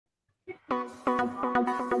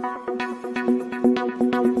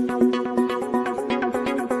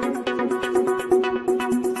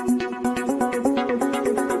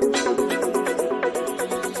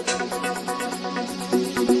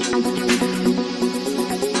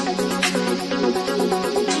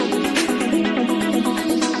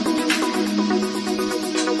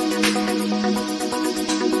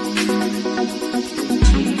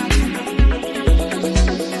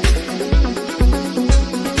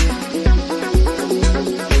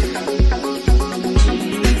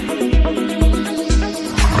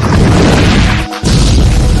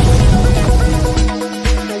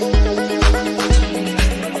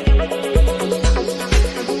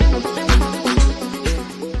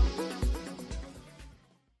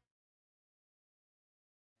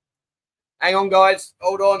Hang on, guys.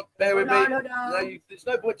 Hold on. Bear with me. Hold on. No, there's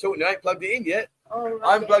no point talking. I ain't plugged it in yet. Oh,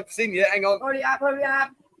 I haven't plugged this in yet. Hang on. Hurry up, hurry up.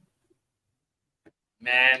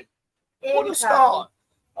 Man. What a start.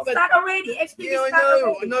 Start already. Yeah,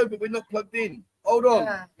 I know, but we're not plugged in. Hold on.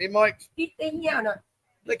 Me mic.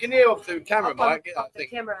 They can hear off the camera, Mike. I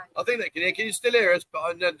think they can hear. Can you still hear us? But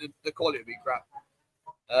I know the quality will be crap.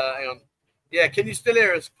 Hang on. Yeah, can you still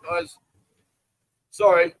hear us, guys?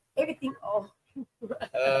 Sorry. Everything off.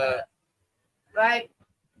 Right.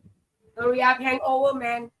 Hurry up, hangover,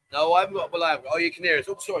 man. No, I haven't got. Well, I haven't got. Oh, you can hear us.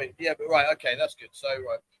 Oh, sorry. Yeah, but right. Okay, that's good. So,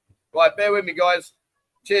 right. Bear with me, guys.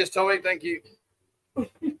 Cheers, Tommy. Thank you.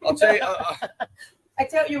 I'll tell you. I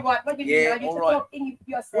tell you what you need. You talk in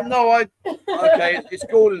yourself. Well, no, okay. It's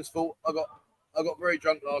Gordon's fault. I got very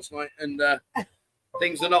drunk last night, and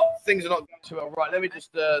things are not going too well. Right. Let me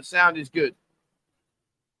just. Sound is good.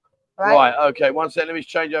 Right. Okay. One second. Let me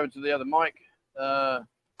change over to the other mic.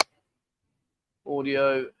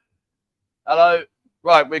 Audio. Hello.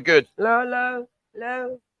 Right, we're good. Hello.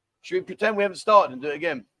 Should we pretend we haven't started and do it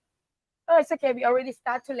again? Oh, it's okay. We already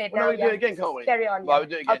started too late. Well, no, we do it again, can't we? Carry on. Right, we'll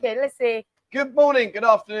do it again. Okay, let's see. Good morning, good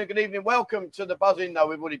afternoon, good evening. Welcome to the buzzing. No,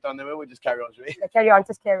 we've already done them. We'll just carry on. Carry on.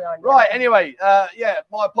 Just carry on. Right. Anyway, yeah.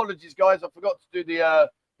 My apologies, guys. I forgot to do the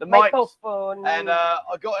microphone. And I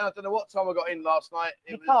don't know what time I got in last night.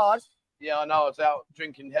 Yeah, I know. I was out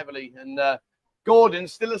drinking heavily, and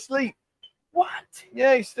Gordon's still asleep. What?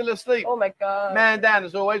 Yeah, he's still asleep. Oh my God. Man down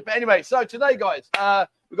as always. But anyway, so today, guys,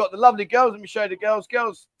 we've got the lovely girls. Let me show you the girls.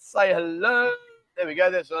 Girls, say hello. There we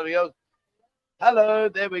go. There's the lovely girls. Hello.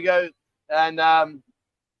 There we go. And on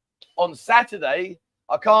Saturday,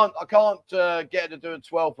 I can't get her to do a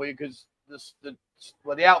 12 for you because the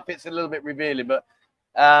outfit's a little bit revealing. But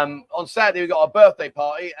on Saturday, we've got our birthday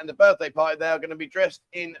party, and the birthday party, they are going to be dressed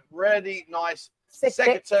in really nice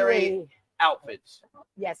secretary outfits.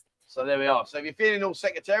 Yes. So there we are. So if you're feeling all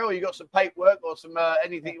secretarial, you got some paperwork or some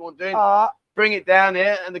anything you want doing, bring it down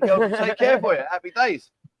here, and the girls will take care for you. Happy days.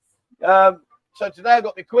 So today I've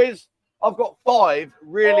got my quiz. I've got 5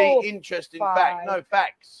 really interesting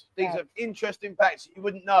facts. These are interesting facts that you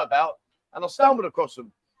wouldn't know about, and I stumbled across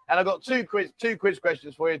them. And I've got two quiz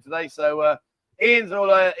questions for you today. So Ian's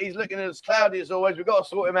he's looking as cloudy as always. We've got to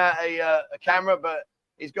sort him out a camera, but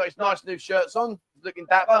he's got his nice new shirts on. He's looking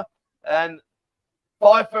dapper. And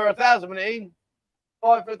 5 for 1,000, wasn't it, Ian?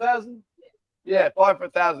 5 for 1,000? Yeah, 5 for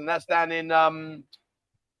 1,000. That's down in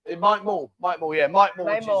Mike Mall. Mike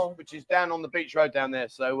Mall, which is down on the beach road down there.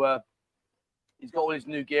 So he's got all his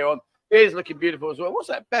new gear on. Beer's looking beautiful as well. What's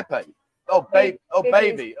that, Beppe? Oh, baby. Oh,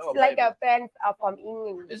 baby. It's like a brand from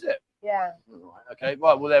England. Is it? Yeah. Right, okay.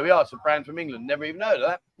 Right. Well, there we are. It's a brand from England. Never even heard of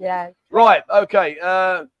that. Yeah. Right. Okay.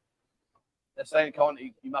 They're saying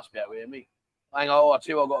you must be able to hear me. Hang on. Oh, I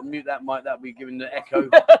tell you what, I've got to mute that mic. That'll be giving the echo.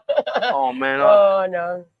 Oh man. Oh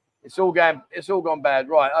no. It's all gone bad.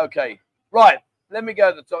 Right. Okay. Right. Let me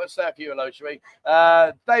go to the top. Let's say a few hello, shall we?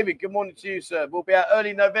 David, good morning to you, sir. We'll be out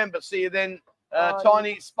early November. See you then.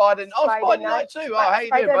 Tiny Spider. Oh, Spider Night too. Oh, how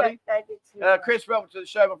you doing, buddy? Chris, welcome to the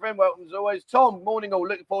show, my friend. Welcome as always. Tom, morning all.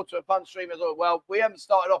 Looking forward to a fun stream as well. Well, we haven't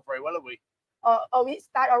started off very well, have we? We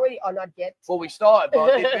start already or not yet? Well, we started,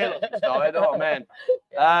 but I didn't feel like we started. Oh, man.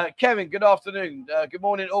 Kevin, good afternoon. Good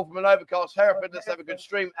morning, all from an overcast Hereford. Let's have a good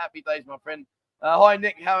stream. Happy days, my friend. Hi,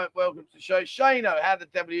 Nick. Welcome to the show. Shano, how the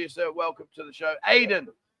devil are you, sir? Welcome to the show. Aidan,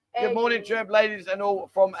 good morning, Treb, ladies and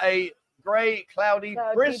all from a grey, cloudy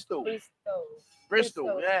Bristol.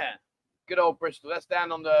 Bristol, yeah. Good old Bristol. That's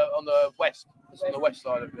down on the west. That's on the west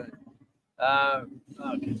side of it.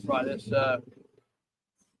 Okay, right, let's hang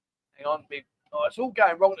on. It's all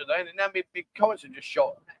going wrong today, and now big comments are just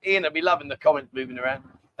shot. Ian will be loving the comments moving around.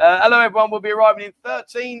 Hello, everyone. We'll be arriving in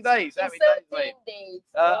 13 days. Happy days, mate.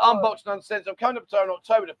 Unboxed Nonsense. I'm coming up to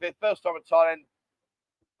October the 5th. First time in Thailand.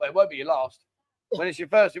 Well, it won't be your last. When it's your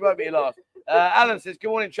first, it won't be your last. Alan says, good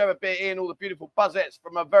morning, Trevor, Beer, Ian, all the beautiful buzzettes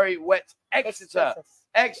from a very wet Exeter.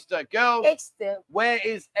 Exeter, girls. Exeter. Where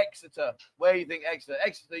is Exeter? Where do you think Exeter?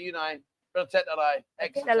 Exeter, you know. Exeter.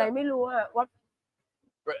 What?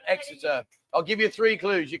 Exeter. I'll give you 3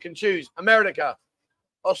 clues. You can choose America,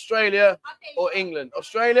 Australia, or England.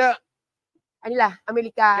 Australia. อันนี้ล่ะอเม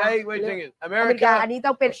ริกา Okay, what do you think? America, อันนี้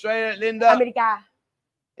ต้องเป็น Australia, Linda. อเมริกา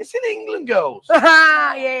It's in England, girls.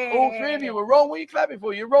 Yeah. All 3 of you were wrong. What are you clapping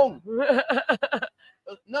for? You're wrong.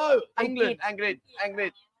 No, England. England.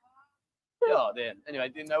 Oh, dear. Anyway,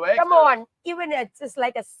 didn't know where. Come on, even it's just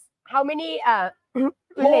like a how many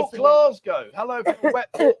Port Glasgow. Hello from wet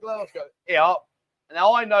Port Glasgow. Yeah.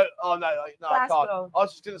 Now I know. Oh no, I can't. I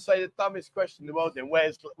was just going to say the dumbest question in the world. Then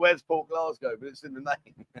where's Port Glasgow? But it's in the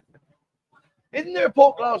name. Isn't there a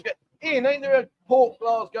Port Glasgow? Ian, ain't there a Port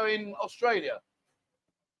Glasgow in Australia?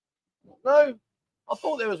 No, I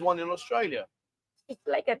thought there was one in Australia. It's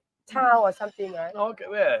like a town or something, right? Okay,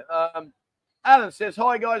 yeah. Alan says,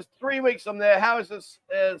 hi guys, 3 weeks I'm there. How is this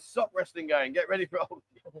sock wrestling going? Get ready for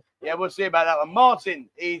yeah, we'll see about that one. Martin,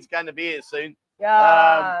 he's going to be here soon.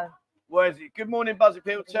 Yeah. Where is he? Good morning, Buzzy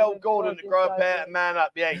people. Tell Gordon to grow a pair and man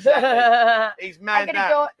up. Yeah, exactly. He's manned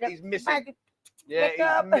out. He's missing. Yeah,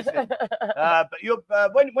 he's missing. But you're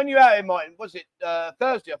when you're out here, Martin, was it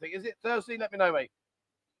Thursday? I think is it Thursday? Let me know, mate.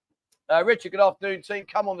 Richard, good afternoon, team.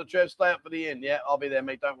 Come on the trip, stay up for the inn. Yeah, I'll be there,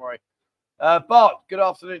 mate. Don't worry. Bart, good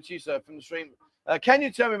afternoon to you, sir, from the stream. Can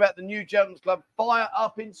you tell me about the new Gentlemen's Club Fire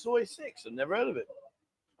Up in Soy 6? I've never heard of it.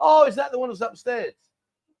 Oh, is that the one that's upstairs?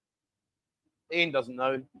 Ian doesn't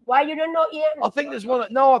know. Why you don't know Ian? I think there's one.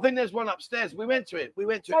 No, I think there's one upstairs. We went to it. We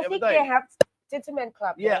went to it the other day. They have Gentlemen's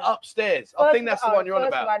Club. Yeah, upstairs. I think that's the one you're on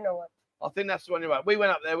about. I think that's the one you're on. We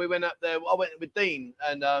went up there. I went with Dean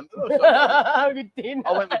and with Dean.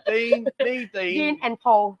 I went with Dean, Dean and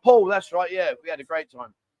Paul. Paul, that's right. Yeah, we had a great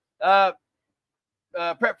time.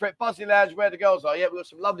 Prep Buzzy Lounge, where the girls are. Yeah, we've got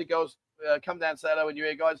some lovely girls. Come down and say hello when you're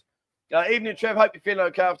here, guys. Evening, Trev. Hope you're feeling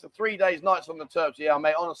okay after 3 days, nights on the turfs. Yeah,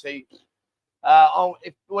 mate. Honestly,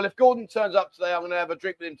 if Gordon turns up today, I'm going to have a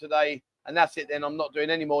drink with him today, and that's it. Then I'm not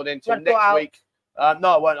doing any more then until next week. No,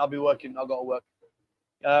 I won't. I'll be working. I've got to work.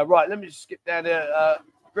 Right, let me just skip down here.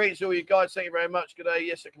 Greetings to all you guys. Thank you very much. Good day.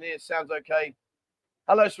 Yes, I can hear. Sounds okay.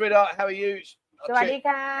 Hello, sweetheart. How are you? We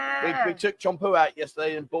took Chompu out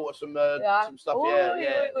yesterday and bought her some stuff.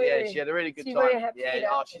 Yeah. She had a really good time.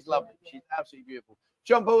 Yeah, she's lovely. She's absolutely beautiful.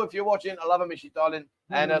 Chompu, if you're watching, I love her, miss you, darling.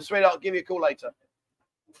 And sweetheart, I'll give you a call later.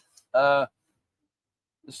 The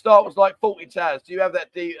start was like 40 taz. Do you have that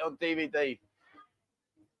on DVD?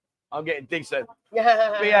 I'm getting decent.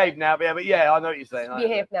 Behave now, but yeah, I know what you're saying.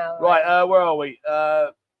 Behave now. Right, where are we?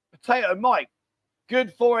 Potato Mike.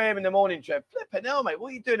 Good 4 a.m. in the morning, Trev. Flipping hell, mate.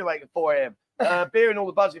 What are you doing awake at 4 a.m.? Beer and all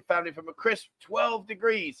the Buzzy family from a crisp 12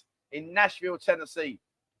 degrees in Nashville, Tennessee.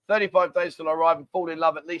 35 days till I arrive and fall in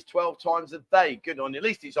love at least 12 times a day. Good on you. At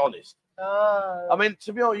least he's honest. I mean,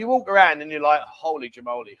 to be honest, you walk around and you're like, holy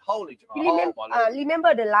jamoli, holy jamoli.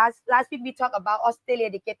 Remember the last week we talked about Australia,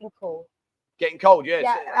 they're getting cold. Getting cold, yes.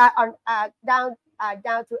 Yeah, down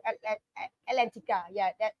to Atlantica.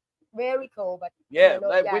 Yeah, that's very cold. But yeah,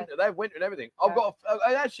 they have winter and everything. I've got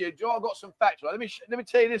actually, Joe, I've got some facts. Right? Let me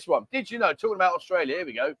tell you this one. Did you know? Talking about Australia, here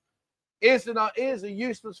we go. Here's a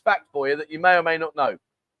useless fact for you that you may or may not know.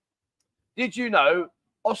 Did you know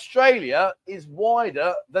Australia is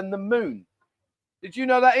wider than the moon? Did you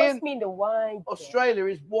know that, Ian? What mean the wide? Australia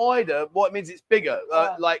is wider. What it means it's bigger.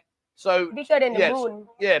 So bigger than the moon.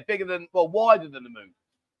 Yeah, bigger than wider than the moon.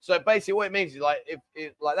 So basically, what it means is like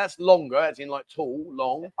if that's longer, as in like tall,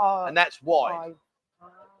 long, and that's wide.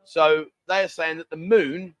 So they are saying that the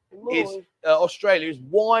moon is Australia is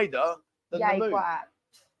wider than the moon.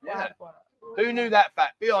 Yeah. Who knew that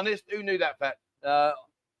fact? Be honest. Who knew that fact?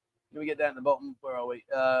 Let me get down to the bottom. Where are we?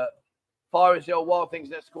 Fire is the old wild things.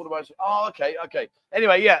 That's called about. Oh, okay.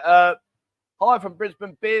 Anyway, yeah. Hi from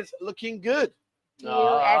Brisbane. Beers looking good. Thank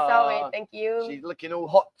you, as always. Thank you. She's looking all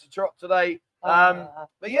hot to trot today. But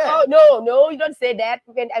yeah. Oh no, you don't say that.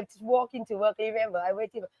 When I just walk into work, remember I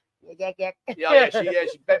waited. Yeah.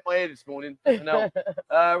 She bent my ear this morning. No.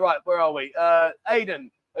 Right, where are we?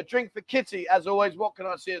 Aidan, a drink for Kitty. As always, what can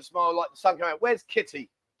I see her smile like the sun coming out? Where's Kitty?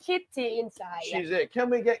 Kitty inside. She's here. Can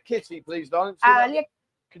we get Kitty, please, darling?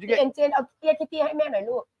 Could you get Kitty?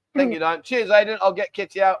 Thank you, darling. Cheers, Aidan. I'll get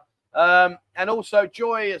Kitty out. And also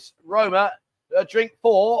Joyous Roma, a drink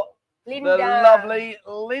for Linda. The lovely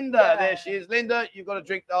Linda. Yeah. There she is. Linda, you've got a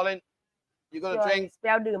drink, darling. You've got a drink.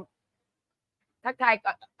 Hello.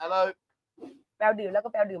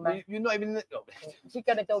 You're not even. She's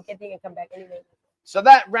gonna go getting and come back anyway. So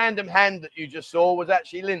that random hand that you just saw was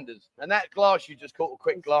actually Linda's, and that glass you just caught a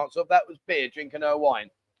quick glance of, that was beer, drinking her wine.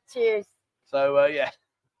 Cheers. So yeah.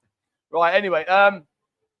 Right. Anyway, an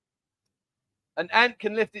ant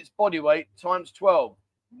can lift its body weight times 12.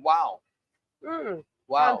 Wow.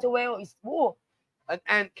 Wow. Times 12 is whoa. An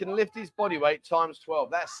ant can lift his body weight times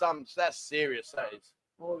 12. That's serious. That is.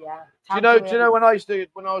 Oh yeah. Do you know when I was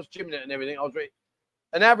gymming it and everything,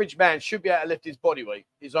 an average man should be able to lift his body weight,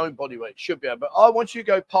 his own body weight should be able. But I want you to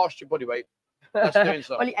go past your body weight. That's doing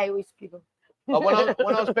something. Only Irish people. When I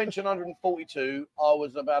was benching 142, I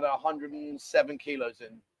was about 107 kilos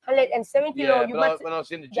in. 107 kilos. Yeah, when I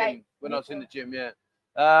was in the gym. When I was in the gym, yeah.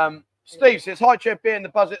 Steve says, hi, Chef Beer and the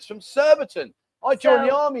Buzzets from Surbiton. I joined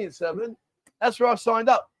the army in Surbiton. That's where I signed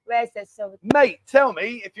up. Where's that Surbiton? Mate, tell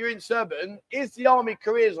me, if you're in Surbiton, is the Army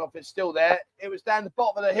Careers Office still there? It was down the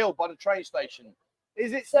bottom of the hill by the train station.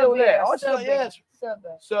 Is it still there? I said, yes.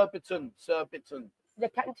 Surbiton. The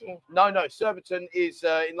country? No. Surbiton is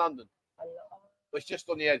in London. It's just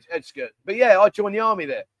on the edge skirt. But yeah, I joined the army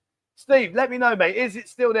there. Steve, let me know, mate. Is it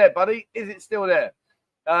still there, buddy? Is it still there?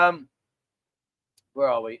 Where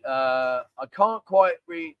are we? I can't quite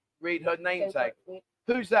read her name tag.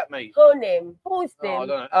 Who's that, mate? Her name. Who's name? I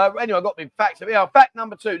don't know. Anyway, I got me facts. Yeah, fact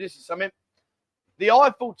number 2. This is something. The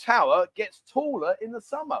Eiffel Tower gets taller in the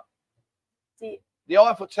summer. The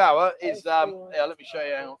Eiffel Tower is yeah, let me show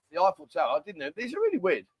you. Hang on. The Eiffel Tower, I didn't know. These are really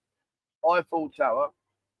weird. Eiffel Tower.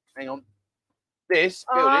 Hang on. This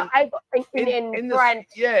building in France.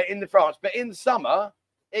 In the France. But in summer,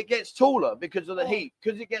 it gets taller because of the heat.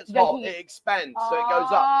 Because it gets hot, it expands, so it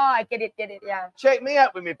goes up. I get it, yeah. Check me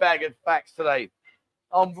out with my bag of facts today.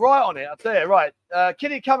 I'm right on it, I'll tell you. Right.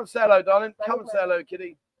 Kitty, come and say hello, darling. Come and say hello,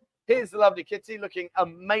 Kitty. Here's the lovely Kitty, looking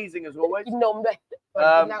amazing as always.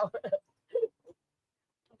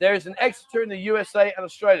 There is an Exeter in the USA and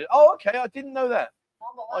Australia. Oh, okay. I didn't know that.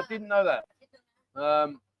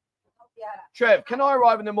 Trev, can I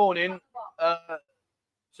arrive in the morning?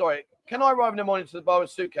 Can I arrive in the morning to the bar with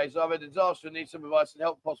suitcase? I've had a disaster and need some advice and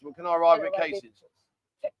help possible. Can I arrive with cases?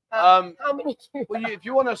 How many? Well, if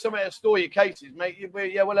you want somewhere to store your cases, mate,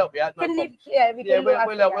 we'll help you out. No problem.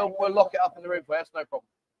 We'll lock it up in the room for you. That's no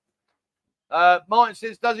problem. Martin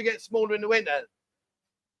says, does it get smaller in the winter?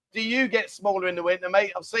 Do you get smaller in the winter,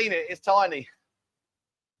 mate? I've seen it. It's tiny.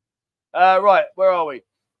 Right, where are we?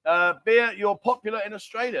 Beer, you're popular in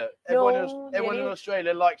Australia. Everyone in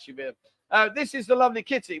Australia likes you, Beer. This is the lovely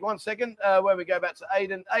Kitty. 1 second. Where we go back to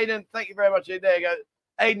Aiden. Aiden, thank you very much. There you go.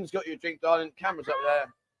 Aiden's got you a drink, darling. Camera's up there.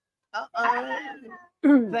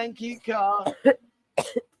 Thank you, Carl.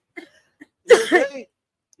 Okay?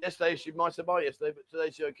 Yesterday she might have bought yesterday, but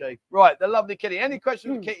today she's okay. Right, the lovely Kitty. Any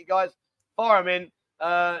questions for Kitty, guys? Fire them in.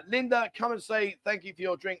 Linda, come and say thank you for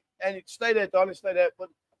your drink. And stay there, darling. Stay there. But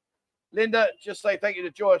Linda, just say thank you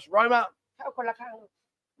to Joyce Roma.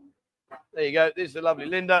 There you go. This is the lovely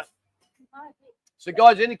Linda. So,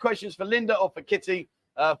 guys, any questions for Linda or for Kitty,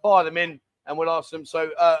 fire them in and we'll ask them. So,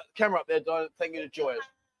 camera up there, darling. Thank you to Joyce.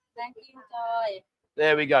 Thank you, Joy.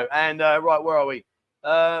 There we go. And right, where are we?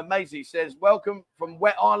 Maisie says, welcome from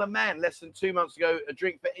Wet Island Man. Less than 2 months ago, a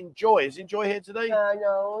drink for Enjoy. Is Enjoy here today?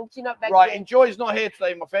 No, she's not back right, yet. Enjoy's not here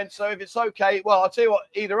today, my friend. So if it's okay, well, I'll tell you what,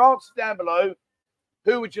 either answer down below,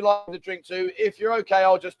 who would you like to drink to? If you're okay,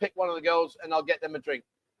 I'll just pick one of the girls and I'll get them a drink.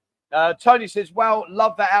 Tony says, well,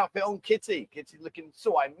 love that outfit on Kitty. Kitty looking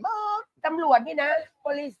so I'm mad. ตำรวจนี่นะ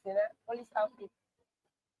police นี่นะ police outfit.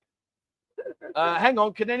 Hang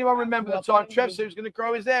on, can anyone remember the time Trev said he was going to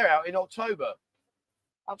grow his hair out in October?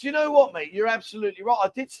 Do you know what, mate? You're absolutely right. I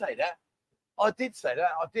did say that. I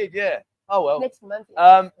did, yeah. Oh, well. Next month.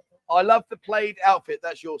 I love the plaid outfit.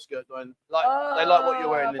 That's your skirt, Dwayne. They like what you're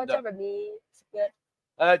wearing, Linda.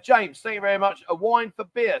 James, thank you very much. A wine for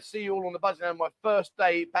beer. See you all on the buzzing on my first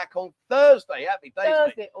day back on Thursday. Happy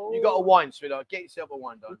days, mate. You got a wine, sweetheart. Get yourself a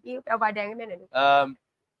wine, darling.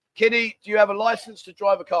 Kitty, do you have a license to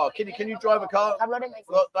drive a car? Kitty, can you drive a car?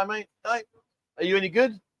 Mate? Are you any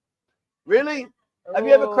good? Really? Have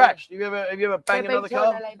you ever crashed? Have you ever banged another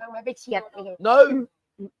car? No?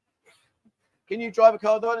 Can you drive a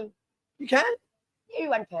car, darling? You can?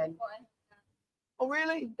 Everyone can. Oh,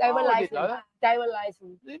 really? Driver license. Driver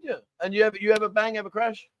license. Did you? And you ever bang, ever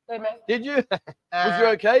crash? Did you? Was you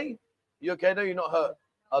okay? You okay? No, you're not hurt.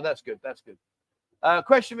 Oh, that's good. That's good.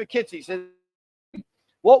 Question for Kitty says,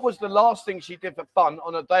 what was the last thing she did for fun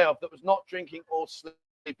on a day off that was not drinking or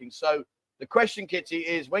sleeping? So the question, Kitty,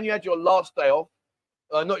 is when you had your last day off,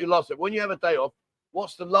 not your last day, when you have a day off,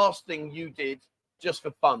 what's the last thing you did just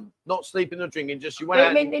for fun? Not sleeping or drinking, just you went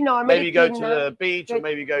out, maybe go to the beach or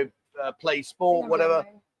maybe go play sport, whatever.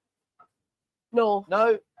 No.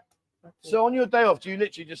 No? So on your day off, do you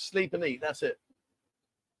literally just sleep and eat? That's it.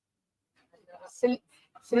 Sleep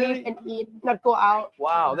Really? and eat, not go out.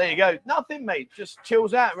 Wow, there you go. Nothing, mate. Just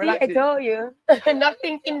chills out, See, I relaxes. told you.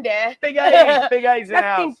 Nothing in there. Big A's, Big A's in the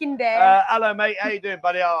Nothing house. in there. Hello, mate. How you doing,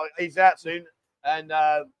 buddy? Oh, he's out soon, and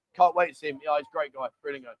can't wait to see him. Yeah, he's a great guy.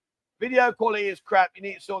 Brilliant guy. Video quality is crap. You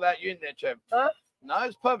need to sort that. You in there, Trev? Huh? No,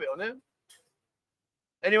 it's perfect on there.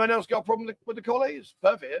 Anyone else got a problem with the quality? It's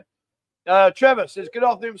perfect. Yeah? Trevor says, good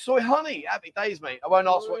afternoon, Soy Honey. Happy days, mate. I won't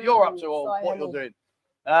ask what you're up to or what you're doing.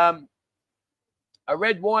 A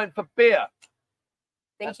red wine for beer.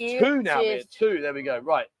 Thank That's you. 2 now, beer. Cheers. 2. There we go.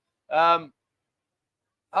 Right. Hello,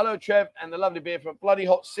 Trev, and the lovely beer from bloody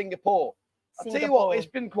hot Singapore. I'll tell you what, it's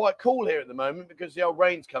been quite cool here at the moment because the old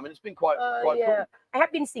rain's coming. It's been quite cool. I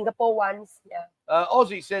have been in Singapore once. Yeah.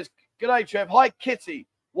 Ozzy says, good day, Trev. Hi, Kitty.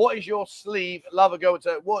 What is your sleeve? Love a go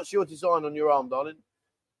to. What's your design on your arm, darling?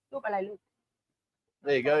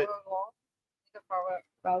 There you go.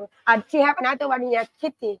 And she have another one here,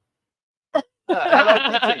 Kitty.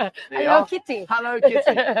 Hello, Kitty. Hello, Kitty.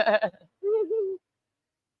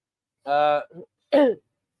 Hello, Kitty.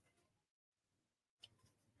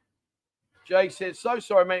 Jay says, so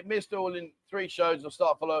sorry, mate. Missed all in 3 shows. I'll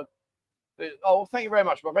start following. Oh, well, thank you very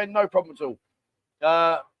much, my friend. No problem at all.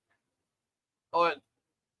 All right.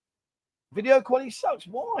 Video quality sucks.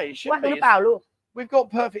 Why? It should be. We've got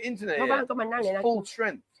perfect internet here. It's full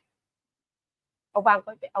strength.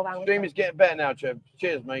 Stream is getting better now, Trev.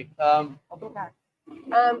 Cheers, mate. The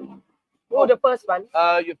first one.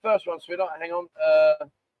 Your first one, sweetheart. Hang on.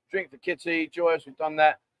 Drink for Kitty. Joyous, we've done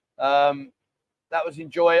that. That was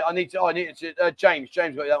enjoy. I needed to. James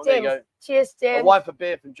got that one. There you go. Cheers, James. A wife for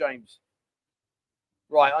beer from James.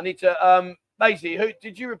 Right. I need to. Maisie, who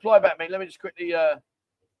did you reply back, mate? Let me just quickly have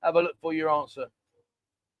a look for your answer.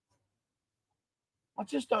 I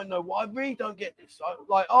just don't know why. I really don't get this.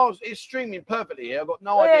 It's streaming perfectly here. I've got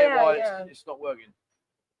no idea why it's not working.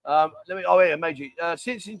 Here, Meiji.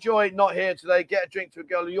 Since Enjoy not here today, get a drink to a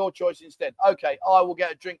girl of your choice instead. Okay, I will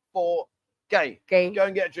get a drink for Gay. Go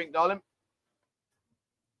and get a drink, darling.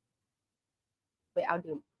 Wait, I'll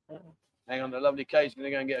do. Hang on, the lovely Kay's going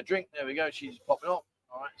to go and get a drink. There we go. She's popping up.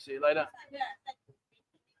 All right, see you later.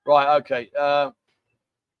 Right, okay.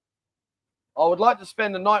 I would like to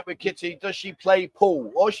spend the night with Kitty. Does she play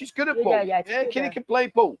pool? Oh, she's good at pool. Yeah, Kitty can play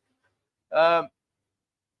pool. Right,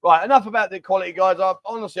 enough about the quality, guys.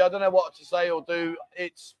 Honestly, I don't know what to say or do.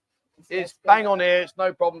 It's bang on here. It's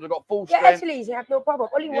no problems. I've got full strength. Yeah, actually, you have no problem.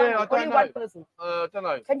 Only one person. I don't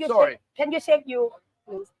know. Sorry. Can you check you,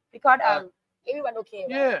 please? Because everyone okay.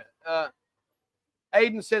 Yeah.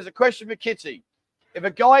 Aiden says, a question for Kitty. If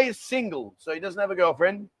a guy is single, so he doesn't have a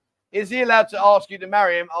girlfriend, is he allowed to ask you to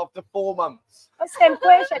marry him after 4 months? Same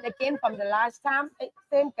question again from the last time.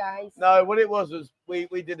 Same guys. No, what it was we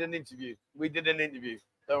did an interview.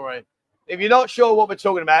 Don't worry. If you're not sure what we're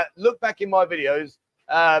talking about, look back in my videos.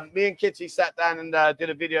 Me and Kitty sat down and did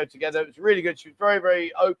a video together. It was really good. She was very,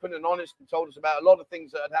 very open and honest and told us about a lot of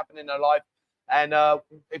things that had happened in her life. And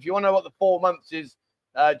if you want to know what the 4 months is,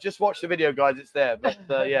 just watch the video, guys. It's there.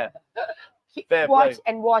 But yeah. Watch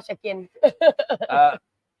and watch again.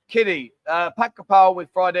 Kitty, pack kapal with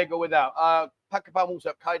fried egg or without? Pack kapal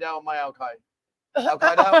also kai dao mai ao kai. Ao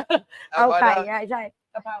kai dao? Okay, yeah, it's right.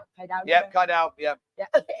 Kai dao. Yep, kai dao. Yep.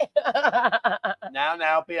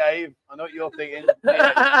 Now, behave. I know what you're thinking.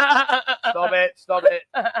 Stop it.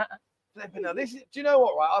 Now, do you know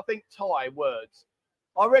what, right? I think Thai words,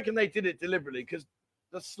 I reckon they did it deliberately because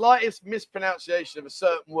the slightest mispronunciation of a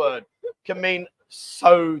certain word can mean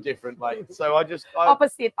so different, mate. So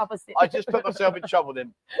opposite. I just put myself in trouble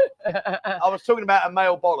then. I was talking about a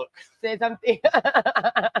male bollock. Say something.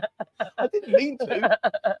 I didn't mean to.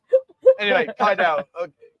 Anyway, kai dao.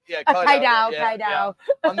 Yeah, kai dao.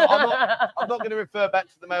 I'm not going to refer back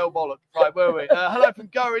to the male bollock. Right, where are we? Hello from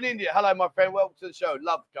Goa in India. Hello, my friend. Welcome to the show.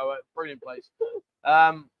 Love Goa. Brilliant place.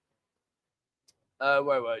 Where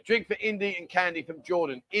were we? Drink for Indy and Candy from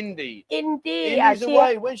Jordan. Indy's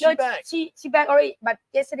away. When's she back? She back already, but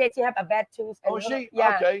yesterday she had a bad tooth. Oh, she?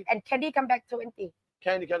 Yeah. Okay. And Candy come back 20.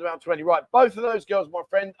 Candy comes about 20. Right. Both of those girls, my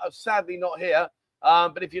friend, are sadly not here.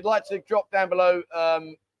 But if you'd like to drop down below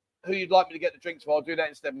who you'd like me to get the drinks for, I'll do that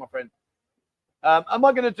instead, my friend. Am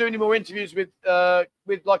I going to do any more interviews with like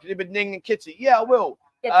I did with Ning and Kitty? Yeah, I will.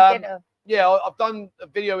 Get together. Yeah, I've done a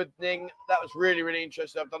video with Ning. That was really, really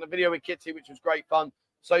interesting. I've done a video with Kitty, which was great fun.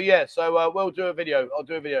 So, yeah, we'll do a video. I'll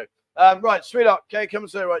do a video. Right, sweetheart. Okay, come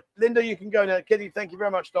and say, right. Linda, you can go now. Kitty, thank you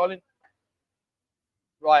very much, darling.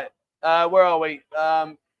 Right, where are we?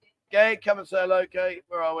 Gay, come and say hello, Gay.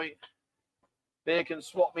 Where are we? Beer can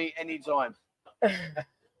swap me anytime.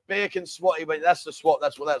 Beer can swatty, but that's the swat.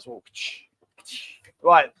 That's what.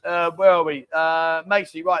 Right, where are we?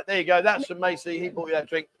 Macy, right, there you go. That's from Macy. He bought you that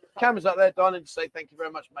drink. Camera's up there, darling, to say thank you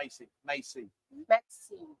very much, Macy. Macy.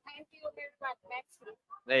 Maxi. Thank you very much, Maxi.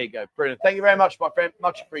 There you go. Brilliant. Thank you very much, my friend.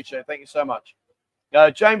 Much appreciated. Thank you so much.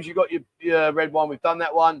 James, you got your red one. We've done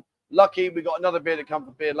that one. Lucky, we got another beer to come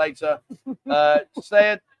for beer later.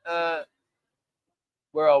 Sayed,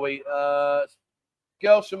 where are we?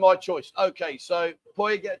 Girls for my choice. Okay, so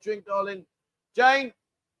Poi, get a drink, darling. Jane,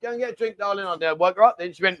 go and get a drink, darling. I there. Woke her up.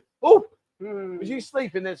 Then she went, oh, was you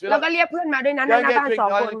sleeping then? So แล้วก็เรียกเพื่อนมาด้วยนะ go ห and น้า get บ้า a น drink, 2 ค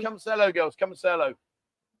น darling. Come and say hello, girls. Come and say hello.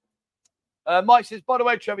 Mike says, by the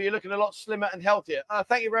way, Trevor, you're looking a lot slimmer and healthier.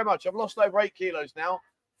 Thank you very much. I've lost over 8 kilos now.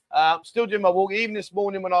 I'm still doing my walk. Even this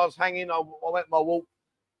morning when I was hanging, I went my walk.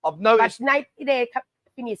 I've but noticed 90 days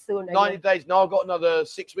finish soon 90 days. Now I've got another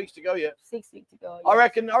 6 weeks to go yet. 6 weeks to go I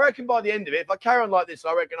reckon by the end of it, if I carry on like this,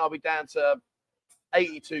 I reckon I'll be down to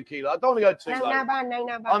 82 kilos. I don't want to go too นั่งหน้า low. บ้านนั่งห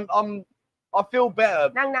น้าบ้าน I feel better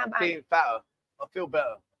นั่งหน้าบ้าน being fatter. I feel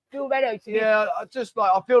better. feel better to Yeah, I just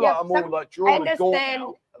like I feel like I'm all like I drawn and gaunt understand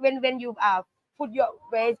now. when you put your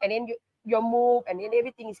weight and then your move and then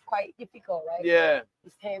everything is quite difficult, right? Yeah.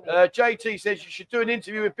 It's heavy. JT says you should do an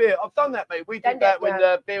interview with Beer. I've done that, mate. We Done did that that,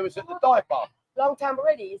 when Beer was at the dive bar. Long time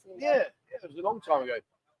already, isn't it? Yeah, it was a long time ago.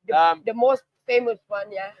 The most famous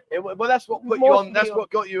one, yeah. Well, that's what put you Most on. That's view. what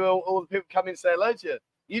got you all the people coming and say hello to you.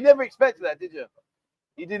 You never expected that, did you?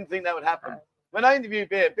 You didn't think that would happen. When I interviewed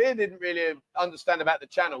Beer didn't really understand about the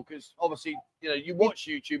channel because obviously, you watch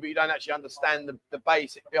YouTube, but you don't actually understand the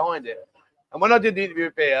basic behind it. And when I did the interview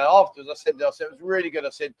with Beer afterwards, I said it was really good. I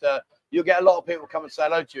said, you'll get a lot of people come and say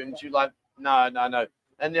hello to you. And she was like, no.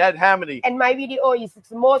 And you had how many? And my video is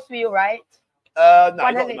most view, right? No,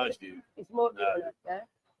 not 100. most views. It's most No. view.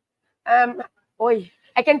 Yeah.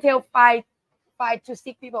 I can tell 5 to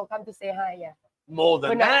 6 people come to say hi, yeah. More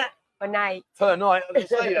than Per that. Per night. Per night. I was going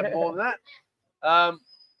to say you have more than that.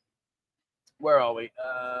 Where are we?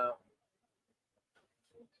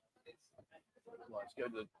 Let's go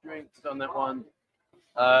to the drinks. Done that one.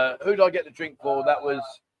 Who did I get the drink for? That was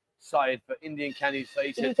Syed for Indian candies. So he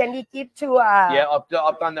You said, can give to yeah, I've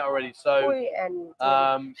done that already. So, Pui and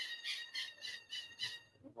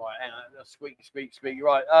right, hang on. Squeak.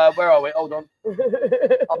 Right, where are we? Hold on.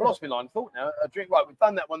 I've lost my line of thought now. A drink. Right, we've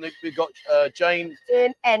done that one. We've got Jane.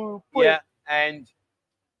 Jane and Pui. Yeah, and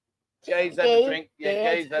Gay's had the drink. Yeah,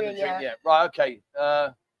 Gay's had the drink. Yeah. Right, okay.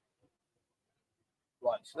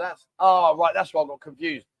 Right, so that's right, that's why I got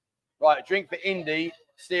confused. Right, drink for Indy,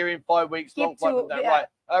 steering 5 weeks, long flight from down. Right.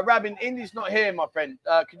 Rabin, Indy's not here, my friend.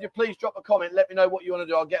 Could you please drop a comment? Let me know what you want to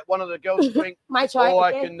do. I'll get one of the girls to drink. My choice. Or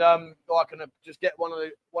I can just get one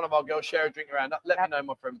of our girls share a drink around. Let me know,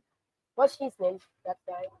 my friend. What's his name? That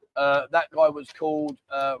guy. That guy was called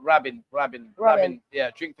Rabin. Yeah,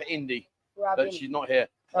 drink for Indy. Robin. But she's not here.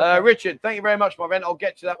 Okay. Richard, thank you very much, my friend. I'll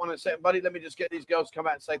get to that one in a second, buddy. Let me just get these girls to come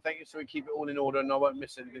out and say thank you so we keep it all in order and I won't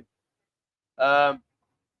miss anything.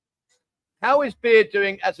 How is Beard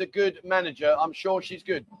doing as a good manager? I'm sure she's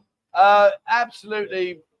good.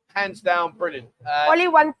 Absolutely, hands down, brilliant. Only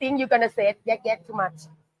one thing you're going to say, get too much.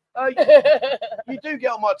 You do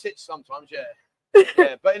get on my tits sometimes, yeah.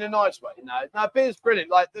 Yeah, but in a nice way. No, Beard's brilliant.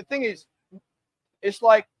 Like, the thing is, it's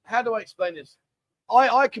like, how do I explain this?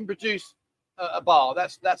 I can produce a bar,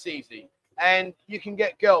 that's easy, and you can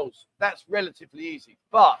get girls, that's relatively easy,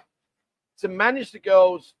 but to manage the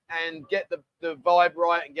girls and get the vibe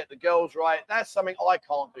right and get the girls right, that's something I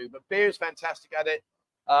can't do. But Beer is fantastic at it.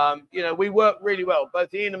 We work really well.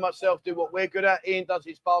 Both Ian and myself do what we're good at. Ian does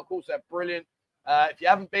his bar calls, they're brilliant. If you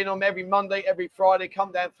haven't been on every Monday, every Friday,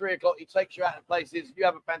 come down 3 o'clock, he takes you out to places, you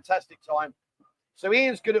have a fantastic time. So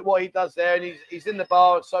Ian's good at what he does there, and he's in the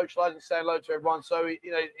bar socializing, saying hello to everyone. So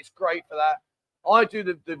it's great for that. I do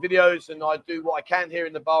the videos, and I do what I can here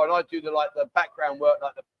in the bar, and I do the background work,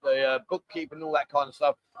 like the bookkeeping and all that kind of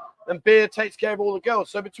stuff. And Beer takes care of all the girls.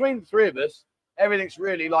 So between the three of us, everything's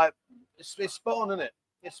really it's spot on, isn't it?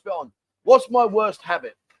 It's spot on. What's my worst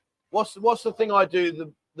habit? What's the thing I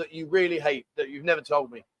do that you really hate that you've never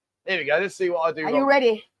told me? Here we go. Let's see what I do. Are you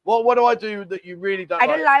ready? What do I do that you really don't? I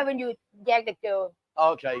don't like when you yak the girl.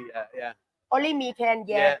 Okay, yeah. Only me can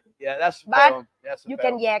yak. Yeah, that's a But fair one. That's a you fair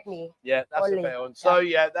can one. yak me. Yeah, that's only. a fair one. So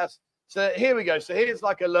so here we go. So here's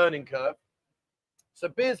like a learning curve. So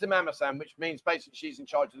Beer's the mama Sam, which means basically she's in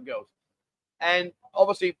charge of the girls. And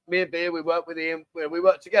obviously me and Beer, we work with Ian, we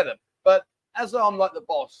work together. But as I'm like the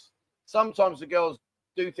boss, sometimes the girls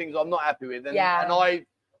do things I'm not happy with, and I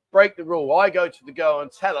break the rule. I go to the girl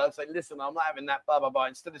and tell her, say, listen, I'm not having that, blah, blah, blah.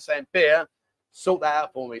 Instead of saying, Beer, sort that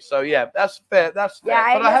out for me. So yeah, that's fair. That's fair.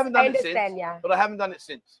 Yeah, But I haven't done it understand, since. yeah. But I haven't done it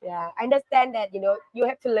since. Yeah, I understand that, you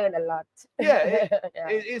have to learn a lot. Yeah, Yeah.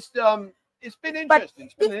 it's been interesting.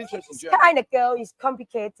 It's been an interesting This journey. kind of girl is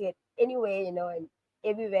complicated anyway, and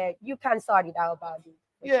everywhere. You can't sort it out about it.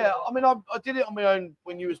 for Yeah, sure. I mean, I did it on my own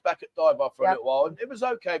when you was back at Dive Bar for a Yep. little while. It was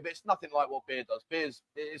okay, but it's nothing like what beer does.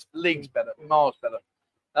 It's leagues better, miles better.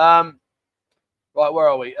 Right, where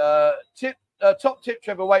are we? Top tip,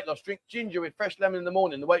 Trevor, weight loss. Drink ginger with fresh lemon in the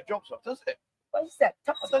morning. The weight drops off, does it? What is that?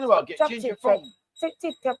 I don't know where I get ginger from.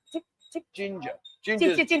 Ginger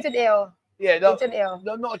Ginger. ale. Yeah, no, Ginger ale.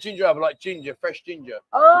 no, not a ginger ale, but like ginger, fresh ginger.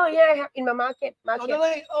 Oh yeah, I have in my market. Oh, do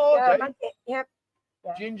they? Oh, Yeah, okay. market. Yeah.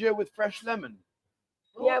 Yeah. Ginger with fresh lemon.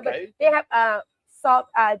 Yeah, Okay. but they have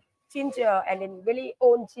soft ginger and then really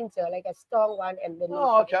old ginger, like a strong one, and then.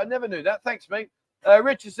 Oh, okay. I never knew that. Thanks, mate.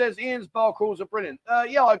 Richard says Ian's bar crawls are brilliant.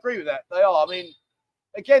 Yeah, I agree with that. They are. I mean,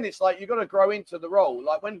 again, it's like you've got to grow into the role.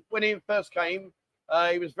 Like when Ian first came,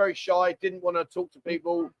 he was very shy, didn't want to talk to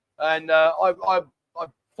people, and I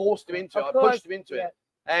forced him into it. I pushed him into it.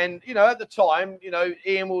 And at the time,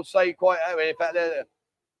 Ian will say quite. In fact,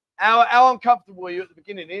 how uncomfortable were you at the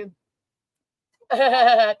beginning, Ian?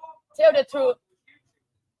 Tell the truth.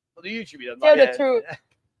 Well, the YouTube, he doesn't Tell like, the truth.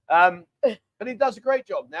 but he does a great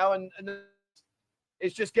job now, and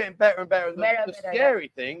it's just getting better and better. The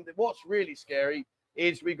scary thing, what's really scary,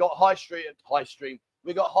 is we got high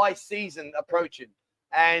season approaching,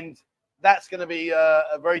 and that's going to be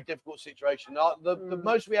a very difficult situation. The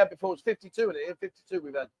most we had before was 52, and 52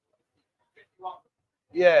 we've had. 51.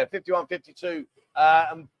 Yeah, 51, 52.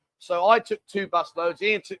 So I took 2 bus loads.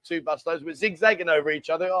 Ian took 2 bus loads. We're zigzagging over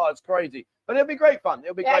each other. Oh, it's crazy, but it'll be great fun.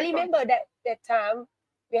 It'll be great. I remember that time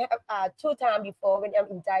we have 2 times before when I'm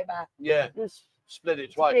in Thai bar. Yeah. Split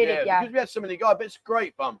it twice, yeah, because we had so many guys, but it's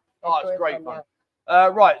great fun. Oh, it's great fun. Yeah.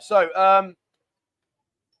 Right, so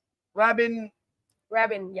Rabin,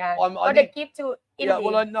 yeah. I they give to Indy. Yeah,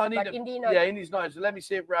 well, I need Indy Indy's nice. So let me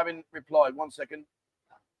see if Rabin replied. 1 second.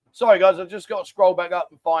 Sorry, guys, I've just got to scroll back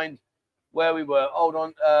up and find where we were. Hold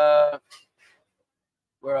on.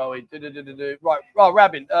 Where are we? Right,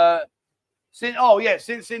 Rabin.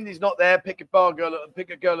 Since Indy's not there, pick a girl of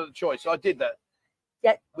the choice. So I did that.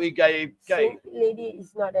 Yeah. We gave. Lady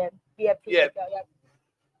is not a VIP. Yeah.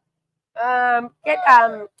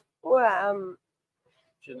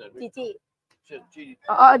 Gigi.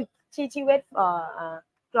 ชีเวท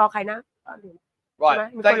รอใครนะ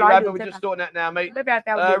Right, thank you, Rabin. We're just sorting that now, mate.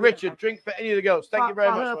 Richard, drink for any of the girls. Thank you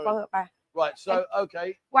very much. Right, so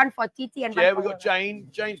okay. One for Gigi and we got Jane.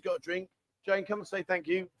 Jane's got a drink. Jane, come and say thank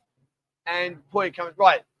you. And Poi, come.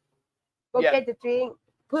 Right. Go get the drink.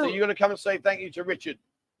 So you're gonna come and say thank you to Richard.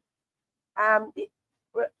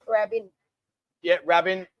 Rabin. Yeah,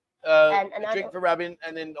 Rabin. And a drink for Rabin,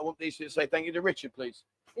 and then I want these to say thank you to Richard, please.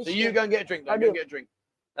 So you go and get a drink. Go and get a drink.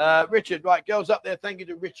 Richard, right, girls up there. Thank you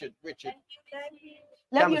to Richard.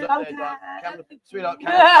 Love you long time. Sweetheart.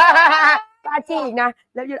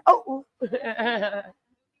 Love you. Oh.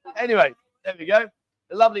 Anyway, there we go.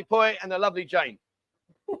 The lovely Poi and the lovely Jane.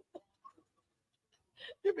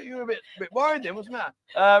 You were a bit worried then, wasn't that?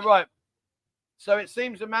 Right. So it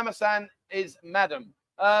seems the Mama-san is madam.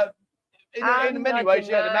 In many ways,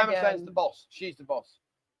 yeah, the Mama-san's the boss. She's the boss.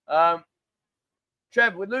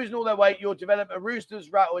 Trev, with losing all their weight, you'll develop a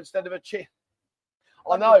rooster's rattle instead of a chick.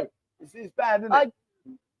 I know. It's bad, isn't it?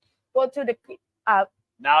 Go to the...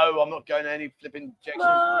 No, I'm not going to any flipping injections.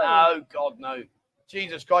 No, God, no.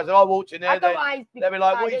 Jesus Christ, if I walked in there, they'd be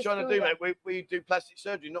like, what are you trying to do, mate? We do plastic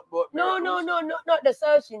surgery, not work. No, not the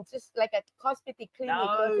surgeon, just like a cosmetic clinic.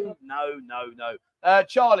 No.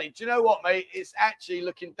 Charlie, do you know what, mate? It's actually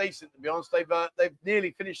looking decent, to be honest. They've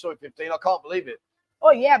nearly finished Soy 15. I can't believe it.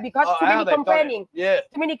 Oh, yeah, because too many complaining. Yeah.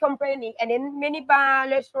 Too many complaining. And then many bar,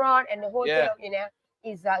 restaurant, and the hotel,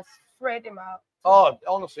 is spread them out. Oh,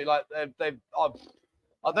 honestly, like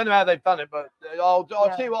I don't know how they've done it, but I'll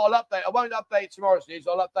tell you what, I'll update. I won't update tomorrow's news.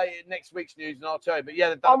 I'll update it next week's news, and I'll tell you. But yeah,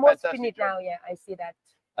 they've done almost fantastic finished now. Yeah, I see that.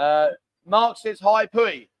 Mark says hi,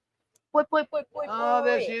 Pui. Pui. Oh,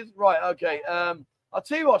 there she is. Right, okay. I'll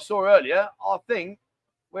tell you what I saw earlier. I think,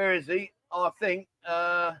 where is he? I think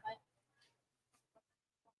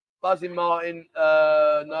Buzzing Martin.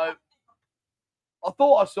 No. I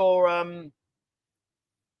thought I saw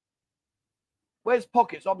where's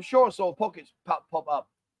Pockets? I'm sure I saw Pockets pop up.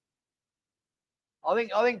 I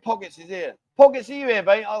think Pockets is here. Pockets, are you here,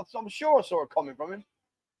 mate? I'm sure I saw a comment from him.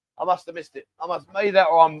 I must have missed it. I must either that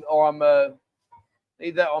or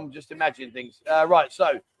I'm just imagining things. Right.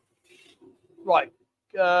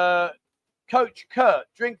 Coach Kurt,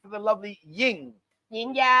 drink for the lovely Ying.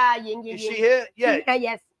 Ying, yeah, Ying. Is she here? Yeah.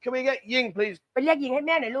 Yes. Can we get Ying, please? ไปเรียกยิงให้แ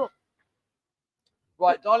ม่หน่อยลูก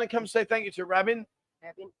Right, darling, come say thank you to Rabin. แอ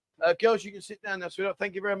บบิน Girls, you can sit down now, sweetheart.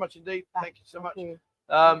 Thank you very much indeed. Thank you so โอ much. เค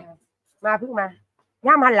Um, มาเพิ่งมาห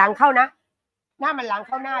น้ามันหลังเข้านะหน้ามันหลังเ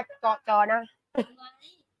ข้าหน้าจอนะ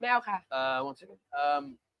ไม่เอาค่ะ one second.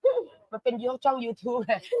 มันเป็นช่อง YouTube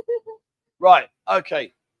ไง Right, okay.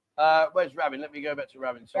 Where's Rabin? Let me go back to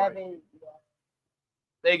Rabin. แอบ Sorry. บิน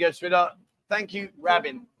There you go, sweetheart. Thank you,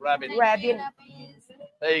 Rabin. Rabin. แอบบิน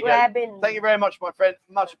There you แอ go. บบิน Thank you very much, my friend.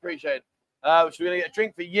 Much appreciated. So we're going to get a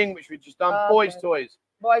drink for Ying, which we've just done. Okay. Boys' toys.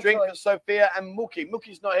 Boy Drink choice for Sophia and Mookie.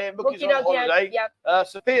 Mookie's not here. Mookie's Mookie on not here. holiday. Yep.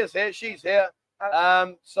 Sophia's here. She's here.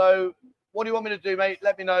 So what do you want me to do, mate?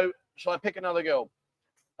 Let me know. Shall I pick another girl?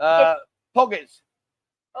 Poggets.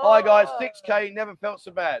 Hi, guys. 6K. Never felt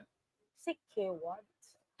so bad. 6K what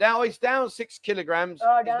Now he's down 6 kilograms.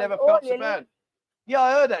 Oh, He's down. never Oh, felt so really? bad. Yeah,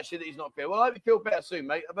 I heard actually that he's not fit. Well, I hope you feel better soon,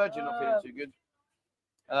 mate. I've heard you're not feeling too good.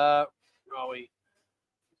 Where are we?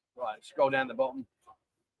 Right, scroll down the bottom.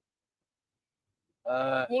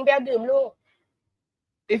 ยิงแบลดื่มลูก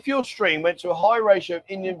If your stream went to a high ratio of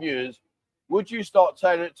Indian viewers, would you start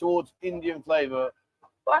tailoring it towards Indian flavour?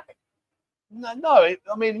 What? No.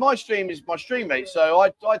 I mean, my stream is my stream, mate. So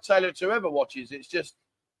I tailor it to whoever watches. It's just,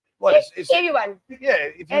 well, it's everyone yeah.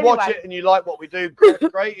 If you watch Everyone. it and you like what we do,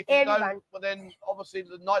 great. If you Everyone. don't, well, then obviously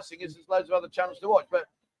the nice thing is there's loads of other channels to watch. But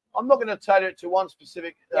I'm not going to tailor it to one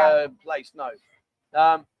specific place. No.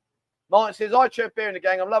 Martin says, I chirp beer in the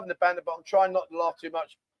gang. I'm loving the banter, but I'm trying not to laugh too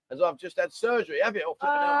much as I've just had surgery. Have you?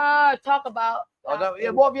 talk about I don't, yeah,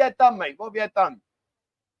 what have you had done, mate? What have you had done?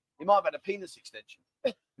 You might have had a penis extension.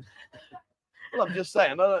 Well, I'm just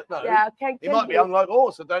saying. I don't know. yeah He might be unlike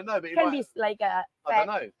horse. I don't know. But he can might, be like a I don't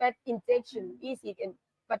know. fat injection easy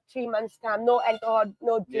but 3 months time no alcohol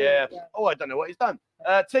no drink Yeah. Oh, I don't know what he's done.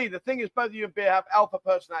 T, the thing is, both of you and Beer have alpha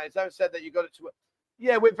personalities. Don't said that you got it to.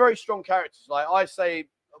 Yeah, we're very strong characters. Like I say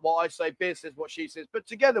what I say, Beer says what she says, but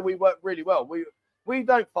together we work really well. We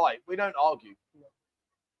don't fight. We don't argue.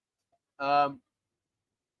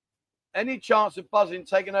 Any chance of buzzing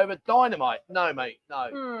taking over Dynamite? No, mate.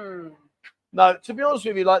 No. No, to be honest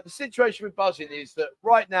with you, like the situation with buzzing is that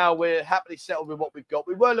right now we're happily settled with what we've got.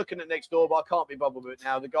 We were looking at next door, but I can't be bothered with it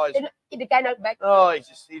now. The guy's the guy not back oh,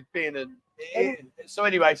 he's being a. So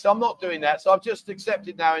anyway, so I'm not doing that. So I've just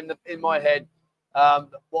accepted now in my head.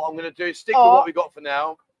 What I'm going to do is stick with what we got for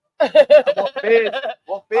now. And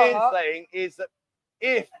what Beer's saying is that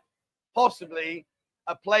if possibly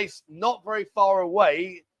a place not very far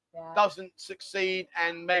away doesn't succeed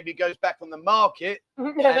and maybe goes back on the market,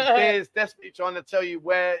 and Beer's desperately trying to tell you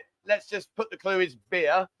where. Let's just put the clue is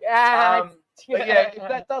beer. But yeah, if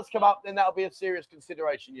that does come up, then that'll be a serious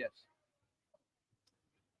consideration. Yes.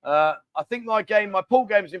 I think my pool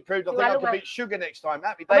game's improved. I think I can beat Sugar next time.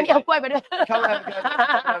 Happy มัน days. เกี่ยวกล้วยไปด้วย Come and have a go.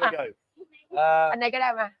 Come and have a go. อันไหนก็ได้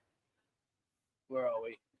มา Where are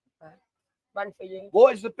we? one for you What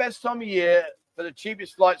is the best time of year for the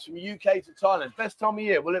cheapest flights from UK to Thailand? Best time of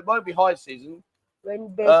year? Well, it won't be high season. when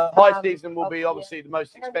best High season will be obviously the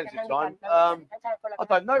most expensive time. I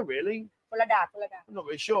don't know really. คนละดาบ I'm not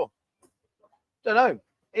really sure. Don't know.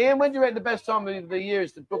 Ian, when do you reckon the best time of the year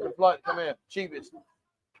is to book a flight to come here? Cheapest?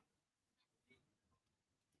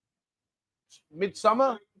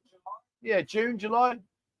 Midsummer? Yeah, June, July?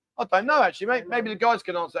 I don't know actually, mate. Maybe the guys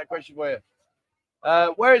can answer that question for you.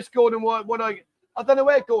 Where is Gordon? I don't know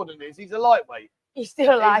where Gordon is. He's a lightweight. he's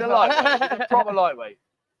still alive He's a lightweight. He's a proper lightweight.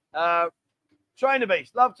 Trainer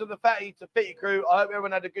Beast, love to the fatty to fitty crew. I hope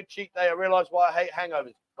everyone had a good cheat day. I realise why I hate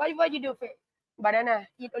hangovers. what you do banana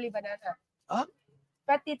eat only banana Huh?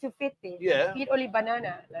 fatty to fitty Yeah. eat only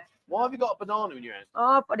banana Why have you got a banana in your hand?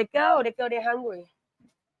 for the girl they hungry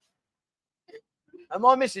Am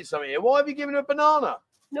I missing something here? Why have you given her a banana?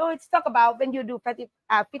 no it's talk about when you do fatty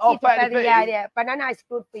fitty Oh, to fatty, fatty fitty. yeah banana is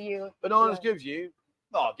good for you Bananas gives you?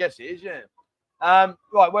 Oh, I guess it is, yeah.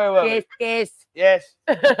 Right, where were we? yes Yes.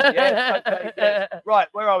 Yes, okay, yes. Right,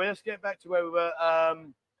 where are we? Let's get back to where we were.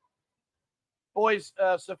 Boys,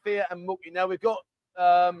 Sophia and Mookie. Now we've got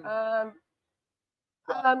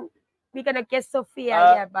we're gonna get Sophia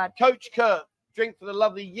yeah but Coach Kurt. Drink for the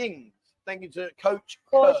lovely Yings. Thank you to Coach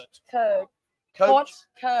Kurt Kurt.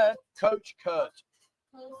 Kurt Coach Kurt.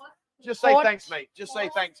 Just say Coach. thanks, mate. Just say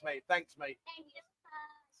thanks, mate. Thanks, mate.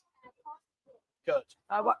 Kurt.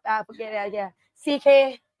 what forget that yeah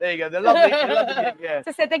CK There you go. The lovely Ying, yeah.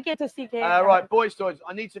 just say thank you to CK Right, boys' toys.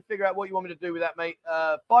 I need to figure out what you want me to do with that, mate.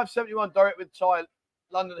 571 direct with Thai,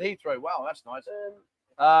 London Heathrow. Wow, that's nice.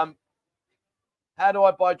 How do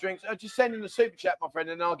I buy drinks? Just send in the super chat, my friend,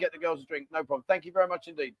 and I'll get the girls a drink. No problem. Thank you very much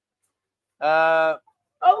indeed.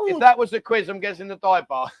 If that was the quiz, I'm guessing the dive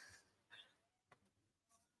bar.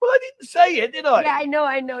 Well, I didn't say it, did I? Yeah,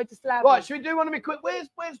 I know. Just laugh. Right, should we do one of me quick? Where's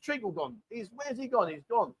Treacle gone? Where's he gone? He's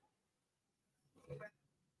gone.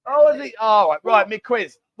 Oh, is he? Oh, right, me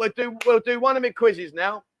quiz. We'll do one of me quizzes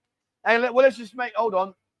now. And let's just make. Hold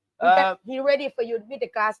on. He ready for you with the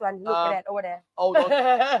glass one. Look at that over there. Hold on.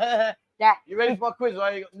 Yeah. You ready for my quiz?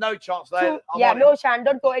 I got no chance there. Yeah, no chance.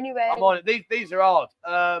 Don't go anywhere. I'm on it. These are hard.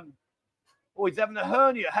 Oh, he's having a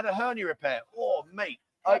hernia. Had a hernia repair. Oh, mate.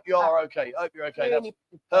 Hope you are okay. Hope you're okay. That's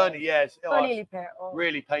hernia. Yes. Hernia repair.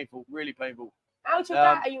 Really painful. Really painful. How should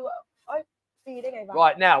are you?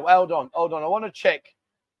 Right now, hold on. I want to check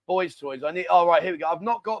boys' toys. I need. Oh, right, here we go. I've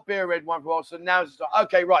not got beer red one for a while, so now it's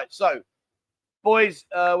okay. Right, so boys,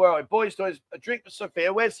 where are we? Boys' toys. A drink for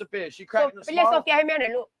Sophia. Where's Sophia? She cracking the smile. Sophia ให้แม่หน่อ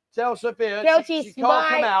ยลูก Tell Sophia she can't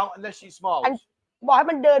come out unless she smiles. บอกให้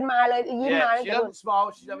มันเดินมาเลยยิ้มมา She doesn't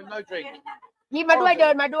smile. She's having no drink. ยิ้มมาด้วยเดิ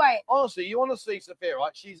นมาด้วย Honestly, you want to see Sophia,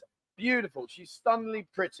 right? She's beautiful. She's stunningly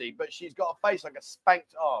pretty, but she's got a face like a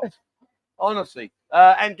spanked arse. Honestly.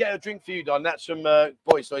 And get a drink for you, Don. That's from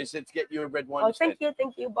Boy. So he said to get you a red wine. Oh, thank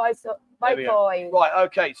you, boy. So, boy. Right,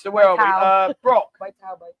 okay. So where are we? Brock. Boy.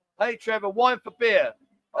 Hey, Trevor. Wine for beer.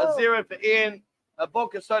 A 0 for Ian. A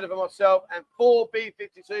vodka soda for myself. And 4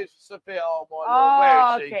 B52s for Sophia. Oh, my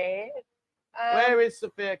Lord. Where is she? Okay. Where is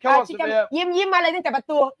Sophia? Come on, Sophia. ยิ้มมาเลยตั้งแต่ประ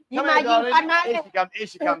ตูยิ้ม Come มา here, ยิ้ม darling. ฟันมา Here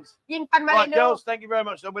she comes. ยิงฟันมา Right, girls. Thank you very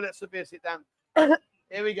much. So we'll let Sophia sit down.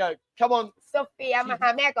 Here we go. Come on. โซเฟียมาหา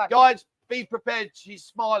แม่ก่อน Guys, be prepared. She's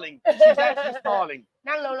smiling. She's actually smiling.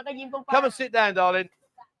 นั่งลงแล้วก็ยิ้มกว้าง Come and sit down, darling.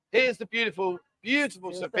 Here's the beautiful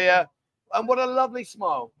Sophia. And what a lovely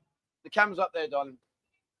smile. The camera's up there, darling.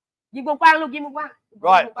 ยิ้มกว้างลูกยิ้มกว้าง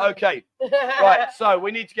Right, okay. Right, so we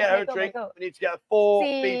need to get her a drink. We need to get her 4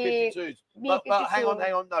 B52s. But hang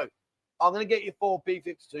on. No. I'm going to get you 4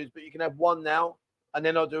 B52s, but you can have one now. And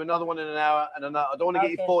then I'll do another one in an hour. And another. I don't want to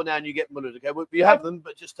get you 4 now and you get Mullers, okay? You have them,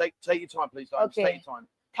 but just take your time, please. Darling. Just take your time.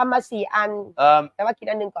 ทำมา4 อันแต่ว่ากิน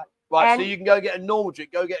อันนึงก่อน Right, so you can go get a normal drink.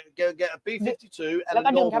 Go get a B52 and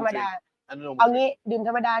a normal drink. And a normal เอางี้ดื่มธ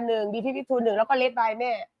รรมดา1 B52 1แล้วก็เลดไวน์แ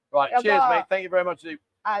ม่ Right, cheers, mate. Thank you very much.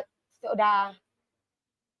 โซดา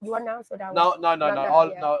you want now soda No.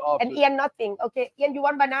 and Ian nothing okay Ian you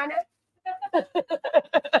want banana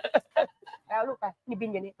แล้วลูกไปมีบิน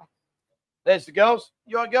อยู่นี่ไป There's the girls.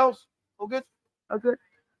 You all right, girls? All good? All good.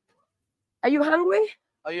 Are you hungry?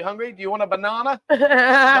 Are you hungry? Do you want a banana?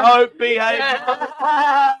 No, behave.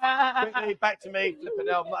 Quickly, back to me. Flipping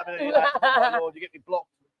hell, I'm not having any of that. Oh, my Lord, you get me blocked.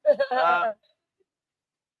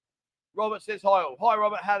 Robert says hi. Hi,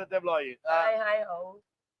 Robert. How the devil are you? Hi.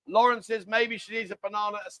 Lauren says maybe she needs a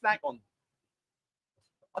banana, a snack on.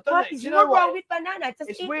 I don't know. Is You know wrong what? with banana? Just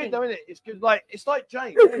It's eating. weird, though, isn't it? It's good. It's like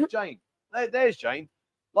Jane. There's Jane. There's Jane.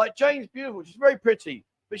 Like Jane's beautiful. She's very pretty,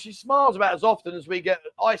 but she smiles about as often as we get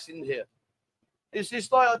ice in here. It's just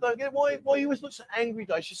like I don't get why you always look so angry,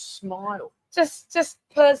 guys. Just smile. Just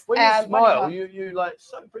first. When you smile, you like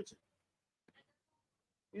so pretty.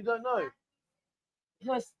 You don't know.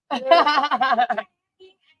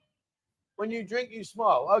 When you drink, you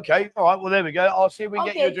smile. Okay, all right. Well, there we go. I'll see if we can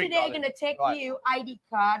get you a drink. Today I'm gonna take you ID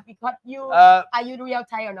card because you are you real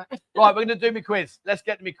Thai or not? Right, we're gonna do me quiz. Let's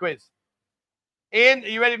get to me quiz. Ian, are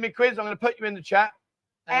you ready for me quiz? I'm gonna put you in the chat.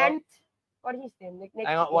 And what is his name?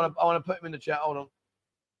 Hang on, I want to put him in the chat. Hold on.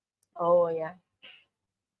 Oh yeah.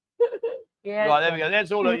 Yeah. Right, there we go.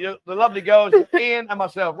 That's all of you. The lovely girls, Ian and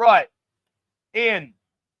myself. Right, Ian,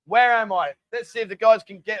 where am I? Let's see if the guys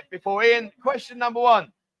can get before Ian. Question number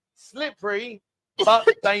 1. Slippery but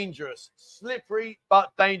dangerous. Slippery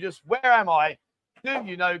but dangerous. Where am I? Do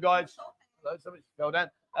you know, guys? Somebody fell down.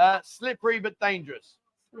 Slippery but dangerous.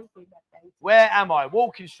 Where am I?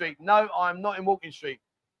 Walking Street. No, I'm not in Walking Street.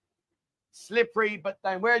 Slippery but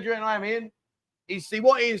dangerous. Where do you reckon I am, Ian? See,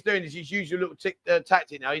 what Ian's doing is he's using a little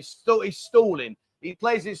tactic now. He's stalling. He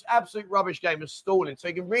plays this absolute rubbish game of stalling, so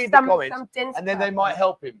he can read the comments, and then they might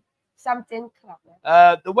help him. Something club.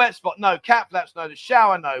 The wet spot, no. Cat flaps, no. The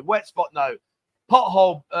shower, no. Wet spot, no.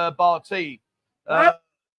 Pothole bar tea. For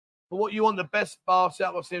what you want, the best bar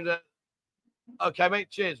setup I've seen. Okay, mate.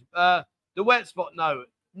 Cheers. The wet spot, no.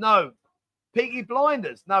 No. Peaky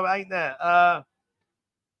Blinders, no, it ain't there.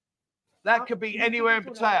 That could be anywhere in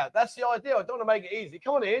Pattaya. That's the idea. I don't want to make it easy.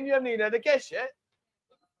 Come on, Ian. You haven't even had a guess yet.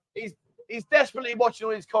 He's desperately watching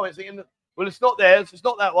all these comments thinking, well, it's not theirs. It's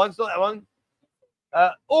not that one. It's not that one.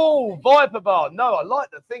 Viper Bar. No, I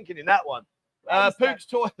like the thinking in that one. Poop's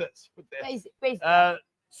Toilets.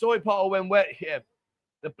 Soy Pottle when wet. Yeah.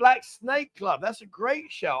 The Black Snake Club. That's a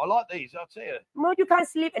great show. I like these. I'll tell you. No, you can't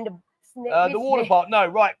sleep in the snake. The water park. No,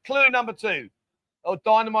 right. Clue number 2. Oh,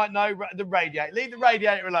 dynamite. No, the radiator. Leave the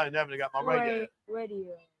radiator alone. Never got my radiator.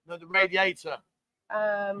 Radio. No, the radiator.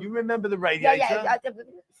 You remember the Yeah, radiator?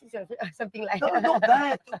 something like No, not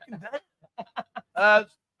that. Don't do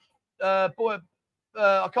that. Boy,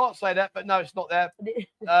 I can't say that, but no, it's not there.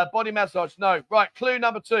 Body massage, no. Right, clue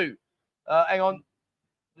number 2. Hang on.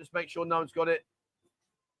 Just make sure no one's got it.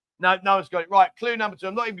 No, no one's got it. Right, clue number 2.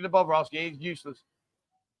 I'm not even going to bother asking. It's useless.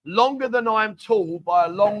 Longer than I am tall by a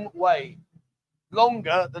long way.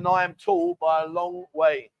 Longer than I am tall by a long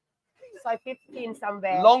way. Size 15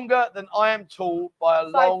 somewhere. Longer than I am tall by a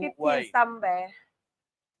long Size 15 way. somewhere.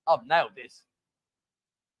 I've nailed this.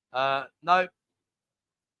 No.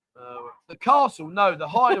 The castle, no. The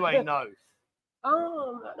hideaway, no.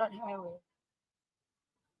 Oh, not highway.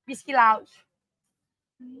 Whiskey Lounge.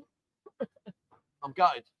 I'm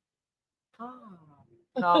gutted. Oh.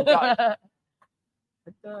 No, I'm gutted.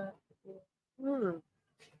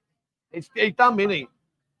 He's done me, innit?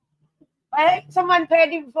 Hey, someone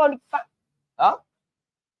paid him for Huh?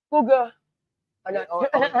 Google.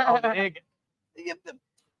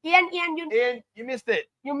 Ian, Ian, you missed it.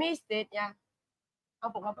 you missed it, yeah. Oh,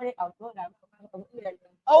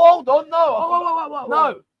 hold on. No. No.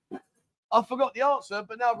 No. I forgot the answer,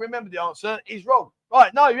 but now I remember the answer. He's wrong.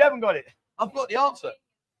 Right, no, you haven't got it. I've got the answer.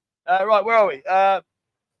 Right, where are we?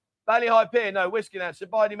 Valley High Pier, no. Whiskey Lounge.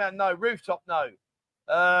 Sabidi Man, no. Rooftop, no.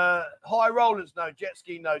 High Rollers, no. Jet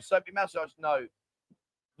Ski, no. Soapy Massage, no.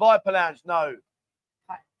 Viper Lounge, no.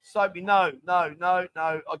 Soapy, no. I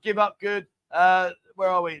give up, good. Where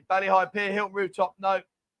are we? Valley High Pier, Hilton Rooftop, no.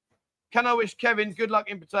 Can I wish Kevin good luck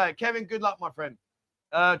in Pattaya? Kevin, good luck, my friend.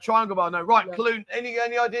 Triangle Bar, no. Right, Clue. Any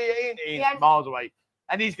idea? Ian's miles away.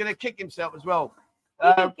 And he's going to kick himself as well.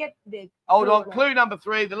 Hold on. Clue number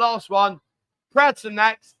 3, the last one.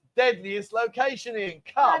 Pratsanak's deadliest location, Ian.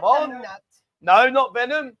 Come on. No, not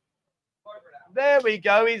Venom. There we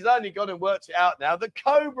go. He's only got and worked it out now. The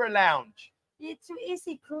Cobra Lounge. It's too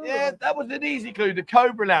easy clue. Yeah, that was an easy clue. The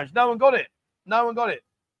Cobra Lounge. No one got it.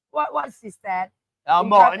 What's this, Dad?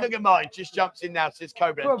 Martin, look at Martin. Just jumps in now. Says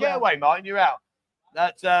Cobra Lounge. Get away, Martin. You're out.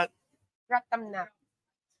 That's yeah,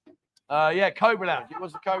 Cobra Lounge. It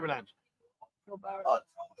was the Cobra Lounge.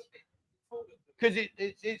 Because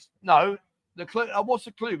it's no. The clue. What's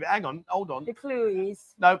the clue? Hang on. Hold on. The clue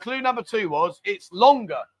is no. Clue number 2 was it's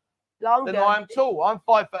longer than I am tall. I'm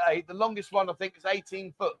 5'8". The longest one I think is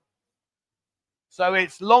 18 foot. So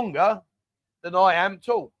it's longer than I am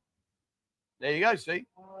tall. There you go. See.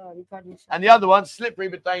 And the other one, slippery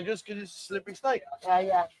but dangerous because it's a slippery snake.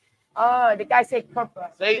 Yeah. Oh, the guy said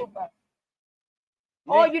Cobra. See.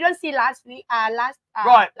 Oh, you don't see last week.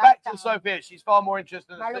 Right, back to Sophia. She's far more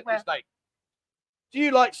interested in a slippery snake. Do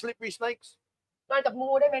you like slippery snakes? Do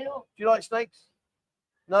you like snakes?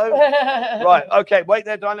 No? Right, okay. Wait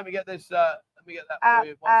there, Diane. Let me get this. Let me get that for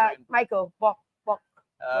you. 1 second. Michael, walk.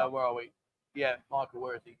 Where are we? Yeah, Michael,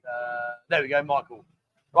 where is he? There we go, Michael.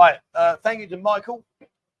 Right, thank you to Michael.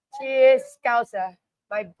 Cheers, Scouser,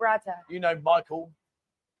 my brother. You know Michael.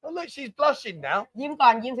 Oh, look, she's blushing now. ยิ้มก่อ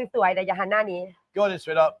นยิ้มสวยๆแต่อย่าหันหน้านี้ Go on and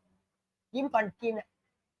sweet up. ยิ้มก่อนกิน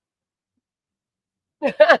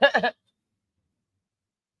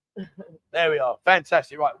There we are.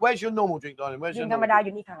 Fantastic. Right, where's your normal drink, Diane? Where's your ธรรม normal ดา drink? อ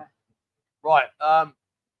ยู่นี่ค่ะ Right,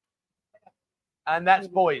 and that's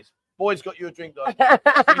boys. Boys got you a drink, Diane.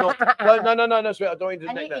 No, sweet. I don't need to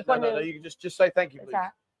take that. No. You can just say thank you, please.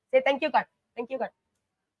 Say thank you ก่อน thank you ก่อน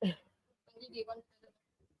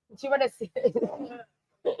She wanna see.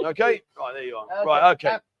 Okay, right, there you are. Okay. Right,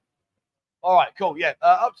 okay. All right, cool. Yeah,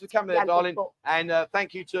 up to the camera there, darling. And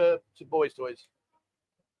thank you to Boys Toys.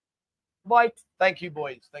 Boy. Thank you,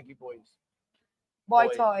 boys. Thank you, boys. Boy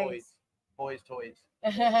Toys. Boys Toys.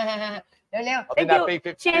 เร็วๆ Thank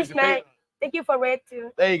you. Cheers, mate. Thank you for red too.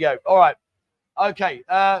 There you go. All right. Okay.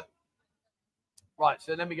 Right. So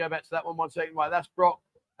let me go back to that one second. Right. That's Brock.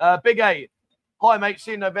 Big A. Hi, mate.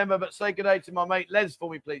 See you in November, but say good day to my mate Les for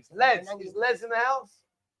me, please. Les. Is Les in the house?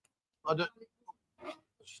 I don't.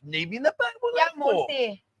 Just need me in the back. What's that for?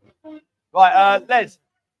 Right. Les.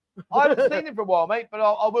 I haven't seen him for a while, mate, but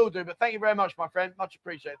I will do. But thank you very much, my friend. Much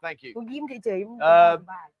appreciated. Thank you. When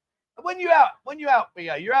you out,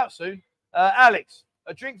 BA, you're out soon. Alex,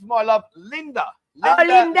 a drink for my love, Linda.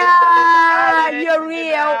 Linda, you're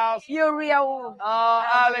real.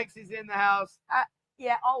 Alex is in the house.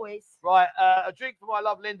 Yeah, always. Right, a drink for my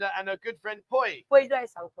love, Linda, and a good friend, Poi.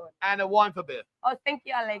 And a wine for beer. Oh, thank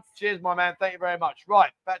you, Alex. Cheers, my man. Thank you very much.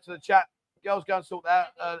 Right, back to the chat. Girls, go and sort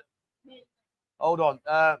that out. Hold on.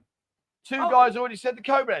 2 guys already said the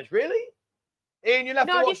Cobra Lounge. Really? Ian, you'll have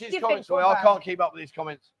to watch these comments for me. I can't keep up with these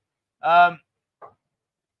comments.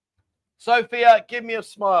 Sophia, give me a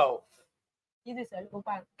smile.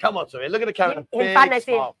 Come on, Sophia. Look at the camera. Big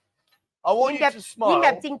smile. I want ยิ้ม you แบบ to ยิ้มแบ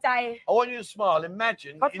บ smile. จริงใจ I want you to smile.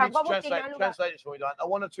 Imagine. Có You thằng need có to bút chì nha, translate this for me, Diane. I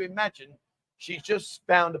want her to imagine she's just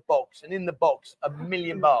found a box, and in the box, a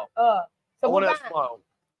million baht. ส I มม want ติ her ว่า to smile.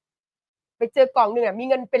 ไปเจอกล่องหนึ่งอ่ะมี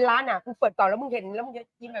เงินเป็นล้านอ่ะมึงเปิดกล่องแล้วมึงเห็นแล้วมึงจะ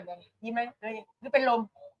ยิ้มแบบไหนยิ้มไหมหรือเป็นลม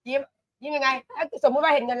ยิ้มยังไงถ้าสมมติว่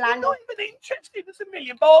าเห็นเงินล้าน You're not even interested. There's a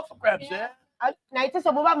million baht for grabs there. ไหนถ้าส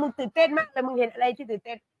มมติว่ามึงตื่นเต้นมากเลยมึงเห็นอะไรที่ตื่นเ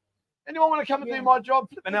ต้น Anyone want to come and do my job?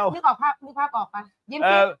 Flipping hell. นึกออกภาพออกปะยิ้ม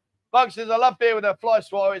สิ Bug says, I love beer with a fly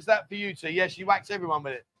swatter. Is that for you too? Yeah, she whacks everyone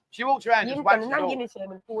with it. She walks around ยิ้ม just ก่อน whacks นั่ง it ยิ้ม all. เฉยๆเ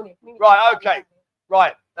หมือนกูเนี่ยไม่มี Right, okay.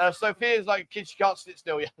 Right. Sophia's like a kid, she can't sit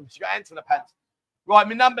still. Yeah, she's got ants in her pants. Right,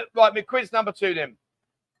 my quiz number 2 then.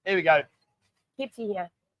 Here we go. คลิปทีเนี่ย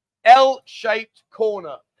L-shaped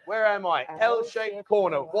corner. Where am I? L-shaped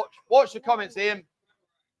corner. Watch the comments, Ian.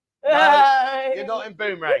 No, you're not in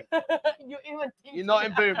Boomerang. You're not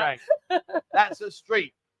in Boomerang. That's a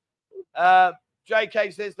street. JK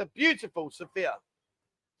says the beautiful Sophia.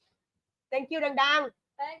 thank you ดัง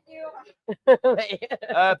Thank you.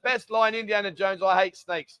 Best line Indiana Jones. I hate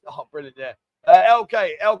snakes. Oh, brilliant. Yeah. LK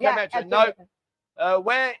Yeah, Metro. No.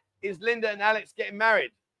 Where is Linda and Alex getting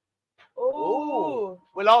married? Ooh.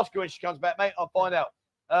 We'll ask her when she comes back, mate. I'll find out.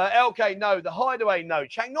 LK, no. The Hideaway, no.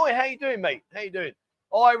 Chang Noi, how you doing, mate? How you doing?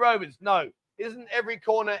 I Rovers, no. Isn't every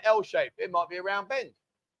corner L-shaped? It might be a round bend.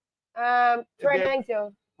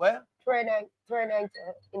 Triangle Where? triangle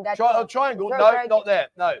in that Triangle? No, Triangle. not there.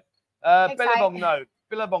 No. Billabong, no.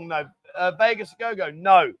 Billabong, no. Vegas Go-Go,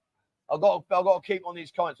 no. I've got to keep on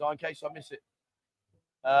these comments in case I miss it.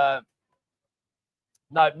 No,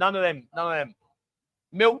 none of them. None of them.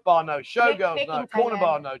 Milk bar, no. Showgirls, no. Corner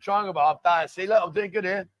bar, no. Triangle bar, I've done it. See, look, I'm doing good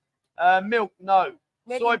here. Milk, no.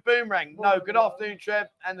 Soy Boomerang, no. Good afternoon, Trev,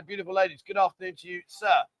 and the beautiful ladies. Good afternoon to you,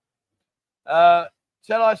 sir.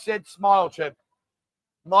 Tell I said smile, Trev.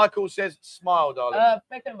 Michael says smile, darling.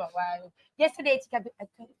 ไม่เคยบอกว่า yesterday she came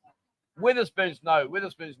Witherspoons, no.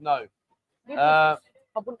 Witherspoons, no.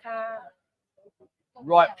 ขอบคุณค่ะ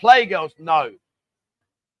Right, Playgirls, no.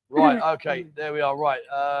 Right, okay, there we are. Right,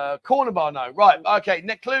 corner bar, no. Right, okay.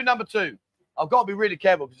 Clue number 2. I've got to be really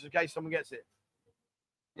careful because in case someone gets it.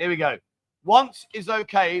 Here we go. Once is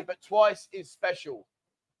okay, but twice is special.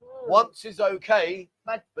 Once is okay,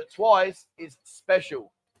 but twice is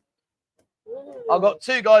special. I've got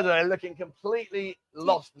 2 guys there looking completely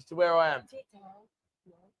lost as to where I am.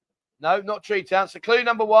 No, not Tree Town. So clue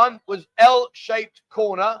number 1 was L-shaped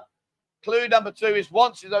corner. Clue number 2 is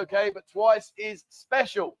once is okay, but twice is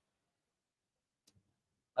special.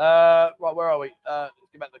 Right, where are we? Let's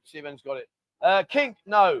get back to see if anyone's got it. Kink,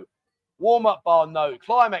 no. Warm-up bar, no.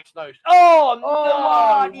 Climax, no. Oh,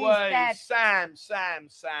 no way. Sam.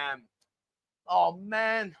 Oh,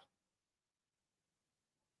 man.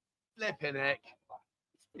 Flipping heck.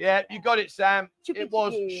 Yeah, you got it, Sam. It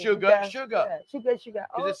was sugar. Sugar. Did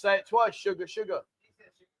it say it twice? Sugar.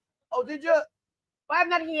 Oh, did you? Why I'm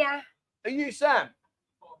not here? Are you Sam?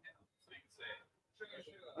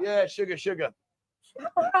 Yeah, sugar.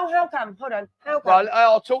 How come? Hold on. How come? Right,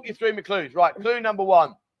 I'll talk you through my clues. Right, clue number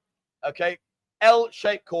 1. Okay,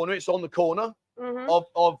 L-shaped corner. It's on the corner of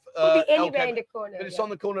Could be anywhere LK, in the corner. but it's on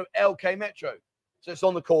the corner of LK Metro. So it's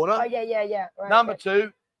on the corner. Oh yeah. Right, Number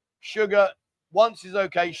 2, sugar. Once is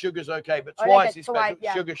okay, sugar's okay, but twice is special.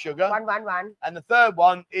 Sugar. One. And the third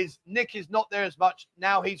one is Nick is not there as much.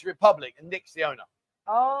 Now he's Republic, and Nick's the owner.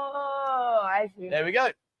 Oh, I see. There we go.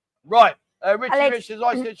 Right. Richie Alex. Rich says,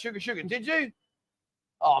 I said sugar. Did you?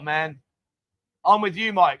 Oh, man. I'm with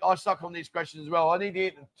you, Mike. I suck on these questions as well. I need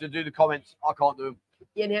you to do the comments. I can't do them.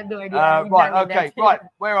 Right, okay. Right.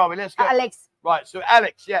 Where are we? Let's go. Alex. Right. So,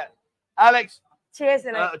 Alex, yeah. Alex, Cheers.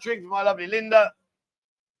 a drink for my lovely Linda.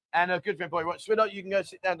 And a good friend, boy. Right, sweetheart, you can go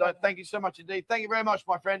sit down, darling. Thank you so much indeed. Thank you very much,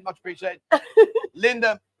 my friend. Much appreciated.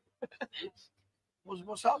 Linda.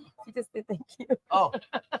 What's up? She just said thank you. Oh,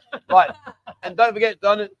 right. And don't forget,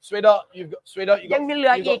 sweetheart, you've got 3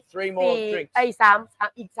 more drinks.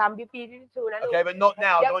 อีก3 BP ที่ชูนะลูก Okay, but not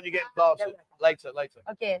now. I don't want you to get blasted. Later.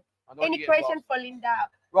 Okay. I don't want Any you to get question blasted. for Linda?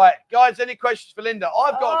 Right, guys, any questions for Linda?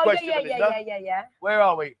 I've got a question for Linda. Yeah. Where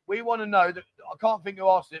are we? We want to know that I can't think who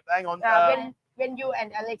asked it. Hang on. When you and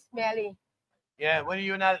Alex marry. Yeah, when are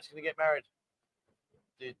you and Alex going to get married?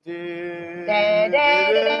 I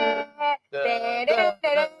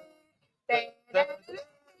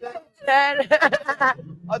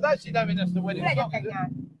actually don't think that's the wedding เมื่อไหร่จะ song. แต่งงาน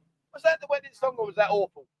Was that the wedding song or was that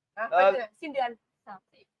awful? สิ้นเดือน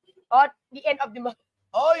or the end of the month.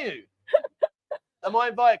 Are you? Am I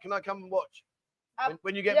invited? Can I come and watch?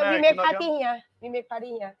 When you get We married, make can I party come? here. We make party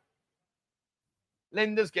here.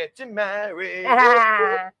 Linda's getting married.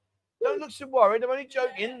 Don't look so worried. I'm only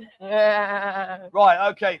joking. Right,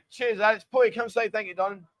 okay. Cheers, Alex. Poy, come say thank you,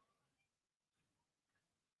 Don.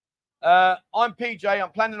 I'm PJ. I'm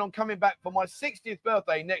planning on coming back for my 60th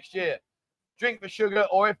birthday next year. Drink for sugar,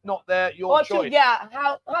 or if not there, your choice. Yeah,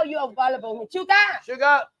 how you available?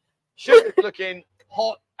 Sugar's looking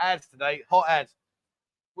hot ads today. Hot ads.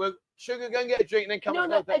 Well, Sugar, go and get a drink and then come.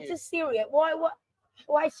 No, it's just serious.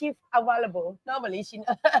 Why is she available? Normally she.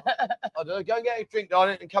 I don't know. Go and get a drink,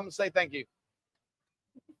 darling, and come and say thank you.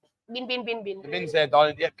 Bin. The bin's there,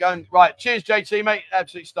 darling. Yep, go and right. Cheers, JT, mate.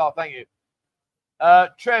 Absolute star. Thank you.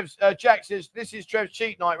 Jack says, this is Trev's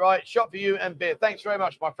cheat night, right? Shot for you and beer. Thanks very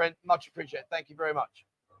much, my friend. Much appreciated. Thank you very much.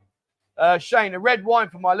 Shane, a red wine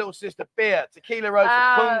for my little sister, beer. Tequila rose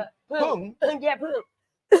for Pung. Yeah, Pung.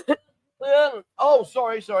 Oh,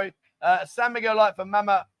 sorry. San Miguel light for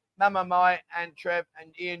Mama Mai and Trev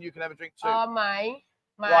and Ian. You can have a drink too. My.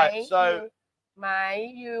 Right, so.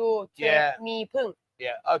 You. Yeah. Me, Pung.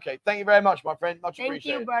 Yeah, okay. Thank you very much, my friend. Much appreciated.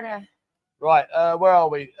 Thank you, brother. Right, where are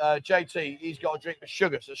we? JT, he's got a drink with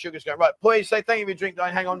sugar, so Sugar's going. Right, please say thank you for your drink,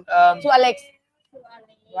 Diane. Hang on. To Alex.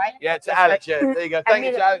 Right? Yeah, to Alex, yeah. There you go. Thank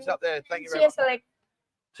you to Alex up there. Thank you very much. Cheers, Alex.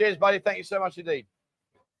 Cheers, buddy. Thank you so much indeed.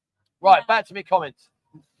 Right, back to me comments.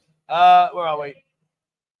 Where are we?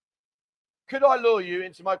 Could I lure you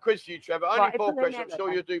into my quiz for you, Trevor? Only 4 questions. I'm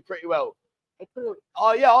sure you'll do pretty well.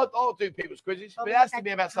 Oh, yeah, I'll do people's quizzes. But it has to be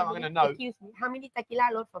about something I'm going to know. Excuse me. How many tequila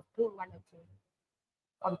load for Pung? 1 or 2?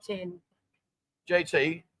 From Chain.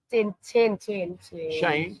 JT. Chain.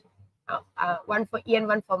 Shane. 1 for Ian,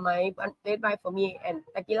 1 for Mike, 1 red wine for me, and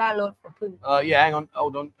tequila load for Pung. Yeah, hang on,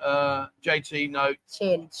 hold on. JT, no.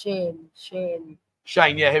 Chain.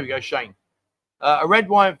 Shane, yeah, here we go, Shane. A red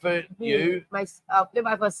wine for you. My red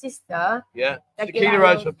wine for sister. Yeah. Tequila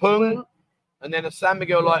rose for Pung. And then a San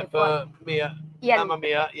Miguel light for Mia. Ian. Mama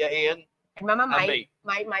Mia, yeah, Ian. And Mama Mai. And me.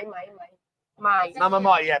 My. Mama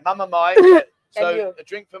Mai, yeah, Mama Mai. So a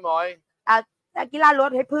drink for Mai. ตะกี้ล่าร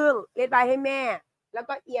ถให้พึ่งเลดไวน์ให้แม่แล้ว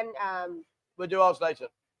ก็เอียน We'll do ours later.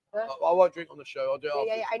 I won't drink on the show. I'll do it after.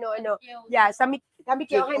 Yeah, I know. Yeah, ทำมิ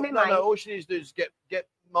เกลให้แม่ไหม No, all she needs to do is get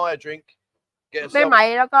Mai a drink. Get แม่ herself. ไหม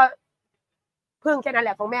แล้วก็พึ่งแค่นั้นแห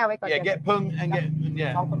ละของแม่ไว้ก่อน Yeah, get Pung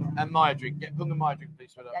and Mai a drink. Get Pung and Mai a drink,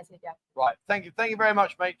 please. Right, thank you very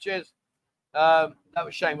much, mate. Cheers. That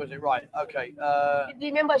was Shane, wasn't it? Right, okay.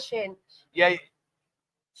 Remember Shane? Yeah.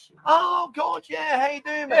 Oh God, yeah. How you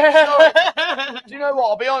doing, mate? Sorry. Do you know what?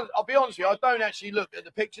 I'll be honest with you. I don't actually look at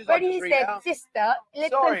the pictures. When he said sister,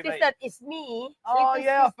 little sister is me. Oh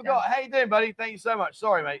yeah, I forgot. How you doing, buddy? Thank you so much.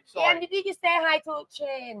 Sorry, mate. Sorry. And did you say hi to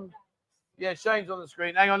Shane? Yeah, Shane's on the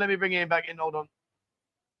screen. Hang on, let me bring Ian back in. Hold on.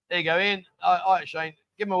 There you go, Ian. All right, Shane.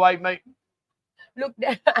 Give him a wave, mate. Look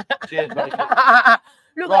there. Cheers, buddy.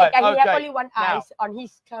 Look like he has only one eye on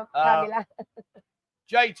his camera.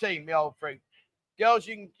 JT, my old friend. Girls,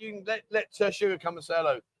 you can let Sugar come and say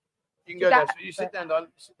hello. You can go there. You sit down,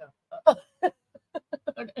 darling. Sit down.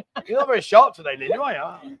 You're not very sharp today, Lily,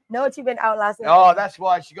 are you? No, she went out last night. Oh, that's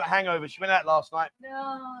why she got hangover. She went out last night.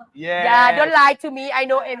 No. Yeah, don't lie to me. I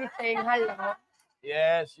know everything. Hello.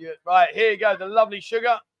 Yes, right. Here you go. The lovely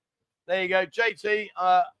Sugar. There you go, JT.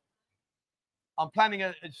 I'm planning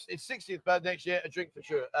his 60th birthday next year. A drink for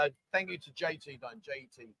sure. Thank you to JT, Don.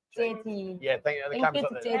 JT. Yeah, thank you.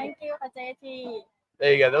 Thank you, JT.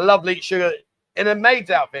 There you go. The lovely Sugar in a maid's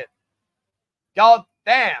outfit. God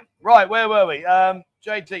damn. Right, where were we?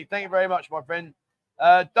 JT, thank you very much, my friend.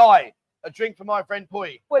 Di, a drink for my friend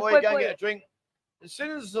Pui. Pui, go and get a drink. As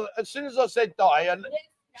soon as I said Di,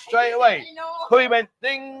 straight away, Pui went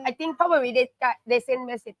ding. I think probably they send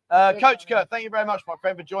message. Coach Kurt, thank you very much, my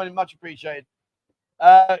friend, for joining. Much appreciated.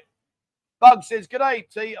 Bug says, "G'day,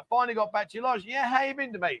 T. I finally got back to you last. Yeah, how you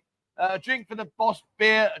been to me? A drink for the boss,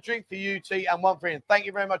 beer, a drink for you, T, and 1 for Ian. Thank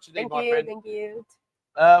you very much indeed, my friend. Thank you.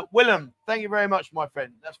 Willem, thank you very much, my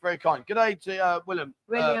friend. That's very kind. G'day to Willem.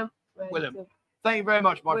 Willem. Thank you very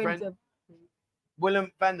much, my friend.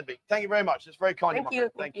 Willem Vanderbeek. Thank you very much. That's very kind.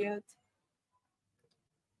 Thank you.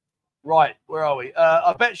 Right, where are we?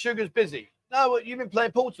 I bet Sugar's busy. No, you've been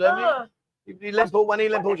playing pool today, haven't you? You left pool, when he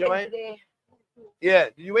left pool, mate. Yeah,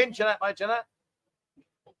 did you win, Janet, mate, Janet?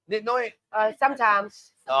 Didn't know it?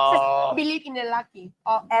 Sometimes. Oh. Believe in the lucky,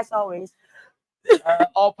 as always.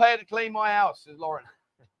 I'll pay her to clean my house, says Lauren.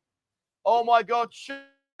 Oh my God, Sugar.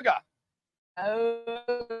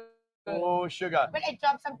 Oh, Sugar. When I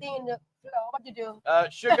drop something in the floor, what do you do?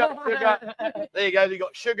 Sugar. There you go. You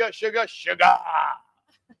got sugar.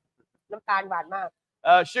น้ำตาลหวานมาก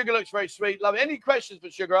Sugar looks very sweet. Love it. Any questions for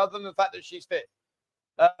Sugar other than the fact that she's fit?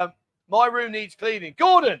 My room needs cleaning.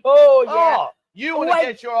 Gordon. Oh, yeah. You want to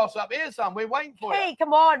get your ass up here, son. We're waiting for you. Hey,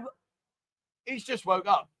 come on. He's just woke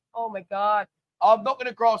up. Oh my god. I'm not going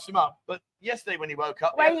to grass him up, but yesterday when he woke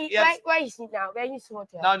up, Where he had- where is he now? Where is his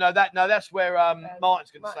hotel? no, that's where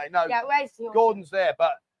Martin's going to say no. Yeah, where is he? Gordon's there,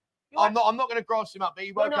 but You I'm not going to grass him up. But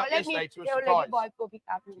he woke up yesterday to a tell surprise. Lady Boy go pick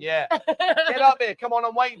up him. Yeah, get up here. Come on,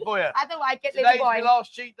 I'm waiting for you. Otherwise, get Lady Today's Boy. my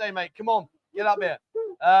last cheat day, mate. Come on, get up here.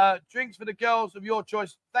 Drinks for the girls of your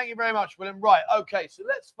choice. Thank you very much, William. Right, okay, so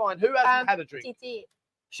let's find who hasn't had a drink. Gigi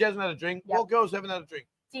She hasn't had a drink. Yep. What girls haven't had a drink?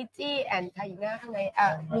 Gigi and ใครอีกนะข้างใน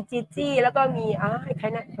มี Gigi แล้วก็มีใคร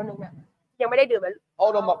นะอีกคนนึงนะยังไม่ได้ดื่มเลย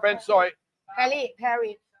Hold on, my friend. Sorry.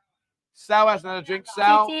 Perry Sal hasn't had a drink.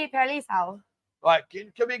 Sal. Gigi Perry เสา Right,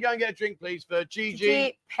 can we go and get a drink, please, for Gigi, Gigi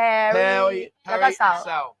Perry แล้วก็ Perry, เสา and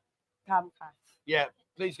Sal? ทำค่ะ Yeah,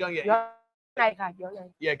 please go and get. ย้อนในค่ะย้อนใน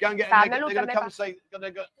Yeah, go and get. Sam, They're going to come and say.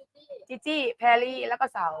 Gigi Perry แล้วก็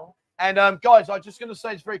เสา And guys, I'm just going to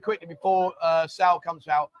say this very quickly before Sal comes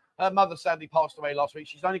out. Her mother sadly passed away last week.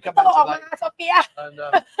 She's only come ไม่ต้อง back ออกมา today. โซเฟีย And,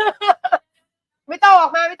 ไม่ต้องออ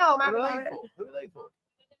กมาไม่ต้องออกมา who are they for?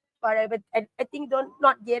 But I think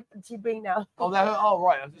not yet but she bring now Oh,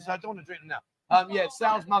 right. I don't want to drink them now. Yeah,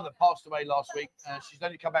 Sal's mother passed away last week. She's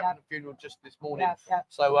only come back from the funeral just this morning. Yeah.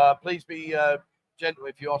 So please be gentle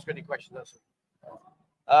if you ask any questions. That's it.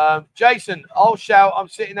 Jason, I'll shout. I'm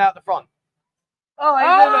sitting out the front. Oh,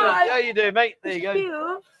 Yeah, you do, mate. There you go.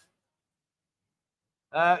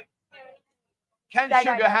 Can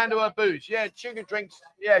Sugar handle her booze? Yeah, Sugar drinks.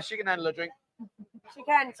 Yeah, she can handle a drink. She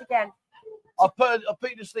can I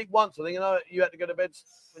put you to sleep once. I think you had to go to bed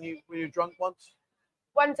when you were drunk once.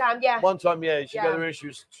 one time yeah One time, yeah. She got the room. She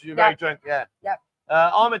was Yeah. very drunk. Yeah. Yep.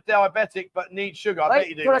 I'm a diabetic, but need sugar. I bet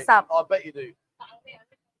you do. Toss mate. up. I bet you do.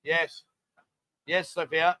 Yes. Yes,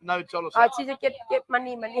 Sophia. No tolerance. she just get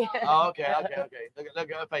money Oh, okay.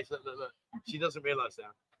 Look at her face. Look. She doesn't realise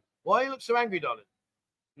that. Why you look so angry, darling?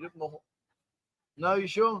 You look more. No, you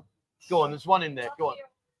sure? Go on. There's one in there. Go on.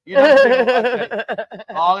 You don't feel okay.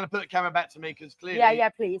 I'm going to put the camera back to me because clearly, yeah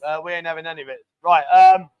please we ain't having any of it. Right.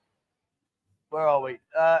 Where are we?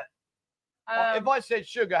 If I said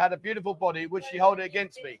Sugar had a beautiful body, would she hold it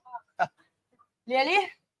against me? really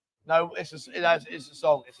No, it's a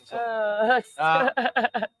song. It's a song.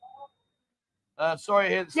 Sorry, to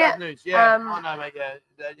hear the sad news. Yeah, I know, mate. Yeah,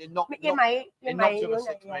 it knocked it knocked to us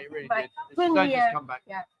to me. It really did. Don't just come back.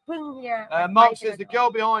พึ่งเฮีย Mark says the girl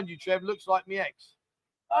behind you, Trev, looks like me ex.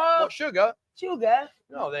 What, Sugar? Sugar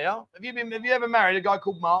Oh, they are. Have you ever married a guy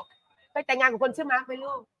called Mark? ไปแต่งงานกับคนชื่อมาร์คไหม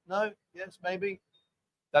ลูก No. Yes, maybe.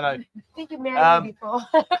 Don't know. Think you married before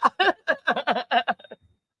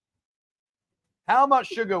How much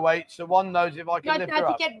sugar weight so one knows if I can lift her to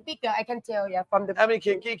up? get bigger I can tell you from the How many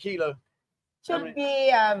kilo? should be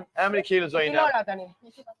How many kilos are you กิโล now? แล้วตอนนี้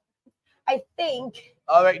I think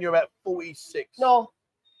I reckon you're about 46. no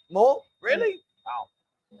More? Really? Wow.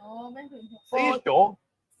 No, ไม่ถึง Are you sure?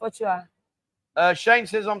 for sure Shane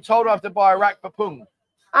says I'm told I have to buy a rack for Pung.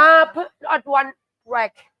 put not one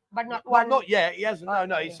rack but not one Not yet. He hasn't.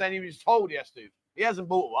 No. He's saying he was told he has to. He hasn't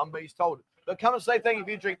bought one, but he's told. But come and say thank you if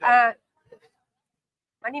you drink that.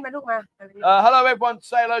 มานี่มาลูกมา Hello, everyone.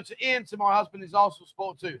 Say hello to Ian. To my husband is Arsenal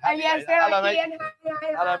sport too. Happy yes days. Hello, mate.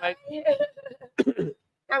 Hello, mate.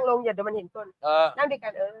 นั่งลงอย่าเดี๋ยวมันเห็นก้นนั่งด้วยกั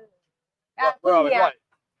น Where are we? Right.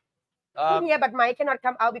 พึ่งเฮีย but Mike cannot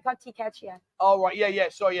come out because she cashier Oh, right. Yeah.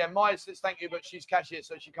 Sorry. Yeah. Maya says thank you, but she's cashier,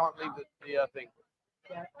 so she can't leave the thing.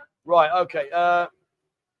 Yeah. Right. Okay.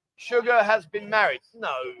 Sugar has been married.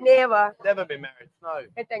 No. never been married. No.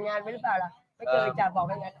 ไปแต่งงานไหมหรือเปล่าล่ะไม่เคยจะบอกไ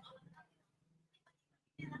ม่งั้น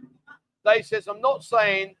Dave says, I'm not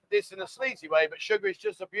saying this in a sleazy way, but Sugar is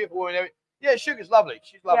just a beautiful woman. Yeah, Sugar's lovely.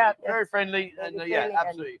 She's lovely. Yeah, Very friendly. And Very yeah,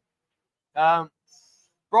 friendly absolutely.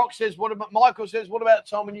 Brock says, Michael says, what about the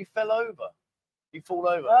time when you fell over? You fall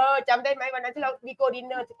over. จำได้ไหมวันนั้นที่เรามีโกดิน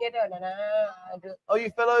เนอร์ together นะ Oh, you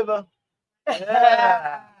fell over?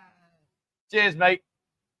 Yeah. Cheers, mate.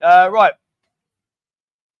 Right.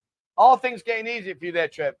 Are things getting easier for you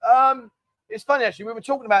there, Trev? It's funny, actually. We were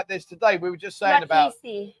talking about this today. We were just saying about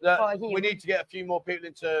that we need to get a few more people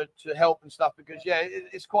in to help and stuff because, yeah,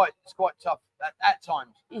 it's quite tough at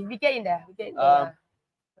times. We get in there.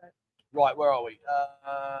 Right, where are we?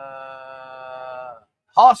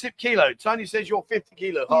 Harsip kilo. Tony says you're 50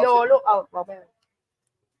 kilo. กิโลลูกเอาบอกไป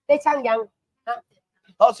ได้ช่างยัง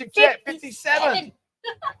Harsip Jet, 57.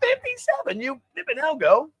 57? You nipping out,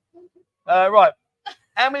 girl. Right.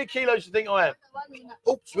 How many kilos do you think I am?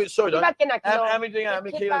 Oops, sorry, คิดว่าแกหนักกิโล how many kilos do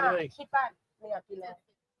you think? คิดว่าไม่อยากกินแล้ว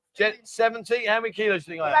Jet, 70? How many kilos do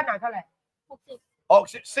you think คิด I ว่า am? หนักเท่าไหร่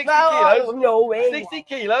Oxy, 60 kilos? no way 60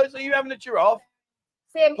 kilos? Are you having a giraffe?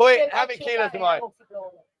 same Point, same how many kilos am I? 60 โล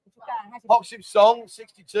เลย Oxy Song,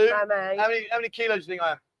 62. มา How many kilos do you think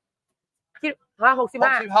I am? ฮะ65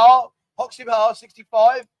 Hoxie Hall,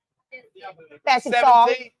 65. 82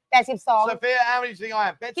 70. 82 Sophia, how many do you think I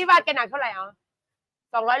am? คิดว่าแกหนักเท่าไหร่อ๋อ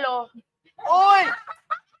200 โล Oi!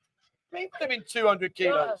 Me could have been 200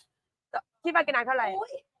 kilos. คิดว่าแกหนักเท่าไหร่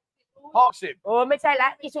Hoxie. โอ้ไม่ใช่แล้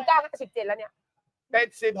วอิซูก้า57แล้วเนี่ย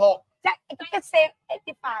Bedsim Hawk. จะก็เซฟ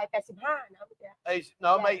85 85นะ No,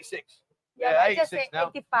 I'm 86. Yeah, 86 now.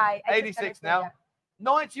 85 86 now.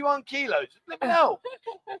 91 kilos. Let me know.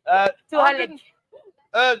 200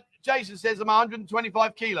 Jason says I'm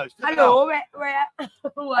 125 kilos. ฮัลโหลแวะ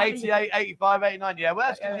 88, 85, 89. Yeah, well,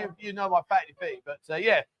 that's because you know my fatty feet. But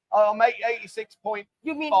yeah, I'll make 86.5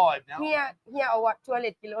 You mean now. here or what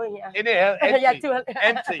 200 kilo here In here, empty. Yeah, 200.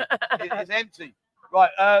 Empty. It's empty.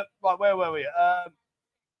 Right, right, where were we?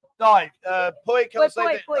 Di, Pui, come and say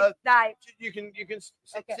that. ได้ You can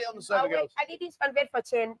sit on the Oh, sofa, wait, girls. I did this one wait for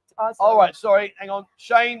change also. All right, sorry, hang on.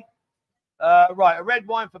 Shane, right, a red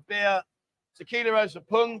wine for beer, tequila rose for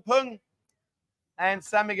pung, and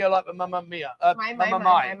San Miguel like for Mamma Mia. Mamma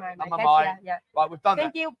Mai. Yeah. Right, we've done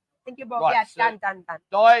that. Thank you, Bob. Right, Yeah, so- done.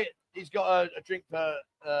 Di, he's got a drink for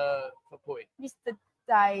Pui. Mr.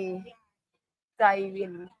 Dai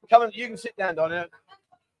Come on, you can sit down, Donna.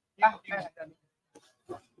 You can-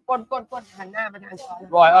 กดหันหน้ามาทางซ้าย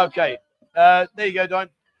Right, okay. There you go, Don.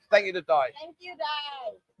 Thank you to Di. Thank you, Dai.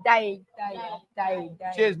 ได้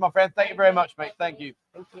Cheers, my friend. Thank you very much, mate. Thank you.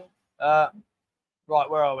 Thank you. Right,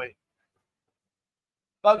 where are we?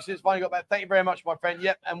 Folks, it's finally got back. Thank you very much, my friend.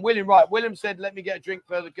 Yep, and William, right. William said, let me get a drink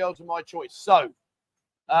for the girls of my choice. So,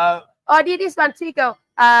 Oh, this one three girl.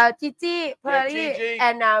 Gigi, Perry, Gigi.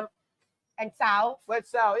 and Sal. where's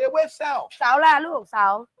Sal? Yeah, where's Sal? สาวล่ะลูกสา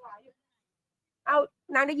วเอา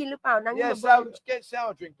นางได้ยินหรือเปล่านาง Yeah, Sal, get Sal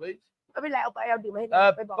a drink, please. ไม่เป็นไรเอาไปเอาดื่มให้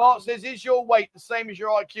ไปบอก Bart says, is your weight the same as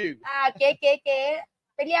your IQ? เก๋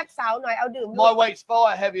ไปเรียกสาวหน่อยเอาดื่ม My weight's far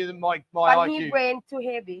heavier than my but he IQ. brain too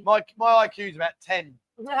heavy My IQ's about 10.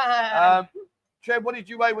 Trev, what did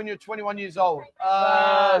you weigh when you were 21 years old?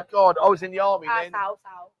 God, I was in the army then. สาว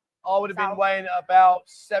I would have been weighing about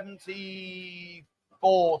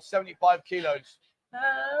 74, 75 kilos.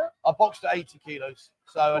 I boxed at 80 kilos.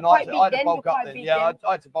 So, and I had to bulk up then. Yeah, I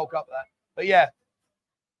had to bulk up that. But yeah.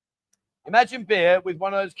 Imagine beer with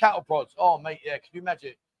one of those cattle prods. Oh, mate, yeah. Can you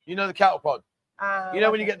imagine? You know the cattle prod? You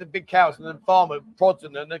know when you get the big cows and the farmer prods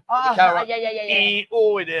and the cow. yeah.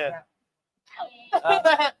 Oh, yeah.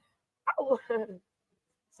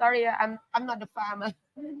 Sorry, I'm not the farmer.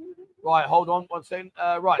 Right, hold on 1 second.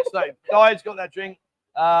 Right, so Di's got that drink.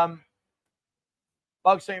 Bugs,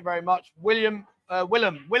 thank you very much. Willem,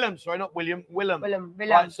 sorry, not William. Willem.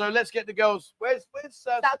 Right, so let's get the girls. Where's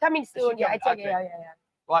coming soon. Yeah, it's okay. Okay. Yeah.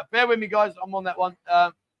 Right, bear with me, guys. I'm on that one.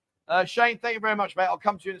 Shane, thank you very much, mate. I'll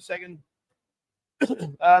come to you in a second.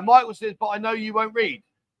 Michael says, but I know you won't read.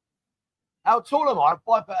 How tall am I? I'm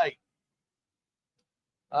 5'8".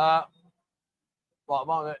 Right, I'm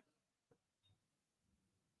on it.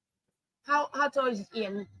 How tall is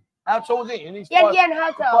Ian? How tall is he? And he's Ian,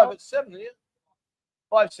 how tall? 5'7", isn't he?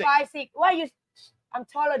 5'6". 5'6". Why you? I'm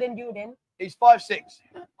taller than you then. He's 5'6".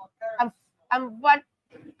 I'm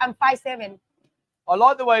 5'7". I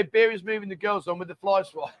like the way Beer is moving the girls on with the fly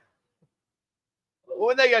swat.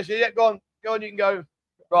 Well, there you go. Yeah, go on, you can go.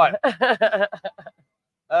 Right.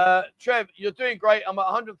 Trev, you're doing great. I'm at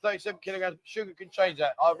 137 kilograms. Sugar can change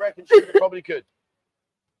that. I reckon Sugar probably could.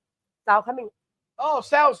 Sal coming. Oh,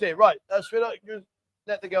 Sal's here. Right.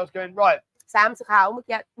 Let the girls go in. Right. 3 ขาวเมื่อ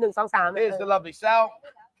กี้1 2 3 Here's the lovely Sal.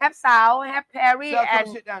 Have Sal, have Perry Sal, come and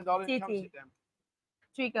sit down, darling. Come Gigi. sit down.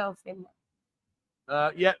 3 girls in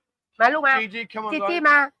Yeah. มาลูกมา Gigi, come on. Gigi darling.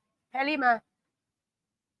 มา Perry มา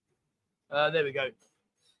There we go.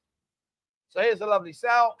 So here's the lovely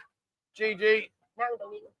Sal. Gigi. นั่งตรง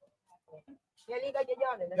นี้ Perry ก็ย่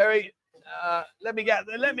อๆหน่อยนะ Perry, let me get out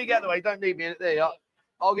the way. Don't leave me in it. There you are.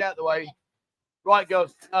 I'll get out the way. Right,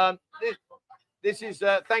 girls. This is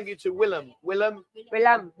thank you to Willem.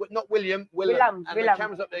 Not William. Willem. And the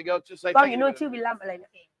camera's up there, girls. Just say กล้อง thank อยู่ you. นู่น Willem. ชื่อวิลลัมอะไรนะ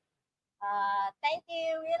Thank you,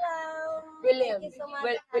 William. William. Thank you so much.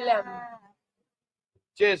 William.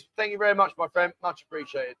 Cheers. Thank you very much, my friend. Much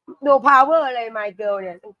appreciated. No power อะไร my girl เ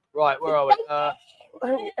นี่ย Right, where are we?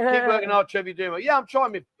 Keep working hard, Trev. You're doing well. Yeah, I'm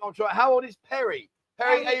trying. How old is Perry?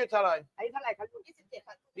 Perry, how you tell อายุเท่าไหร่ครับลูก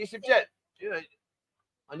You subject. You know,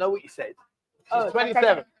 I know what you said. Oh, She's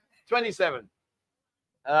 27. 27.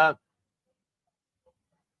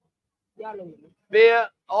 ย่อลง Beer,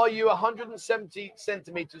 are you 170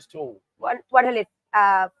 centimeters tall?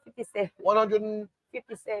 157 100,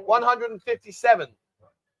 57 157.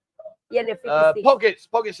 Yeah, the 56 Pockets.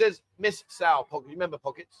 Pocket says Miss Sal. Pocket. You remember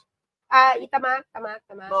Pockets? อีตามาร์ก Mark.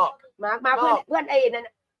 มาร์กเพื่อนไอ้นั่น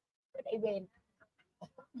น่ะเพื่อนไอ้เวน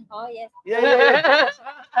Oh yes. Yeah.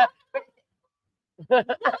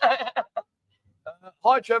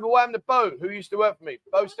 Hi, Trevor. What happened to Bo, who used to work for me?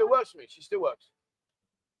 Bo still works for me. She still works.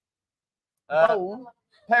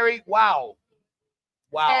 Perry, wow.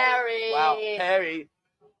 Wow. Perry. Wow. Perry.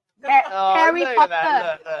 Harry look at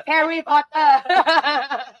that, Potter. look. Harry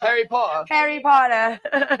Potter. Harry Potter. Harry Potter.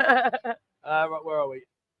 Right, where are we?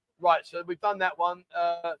 Right, so we've done that one.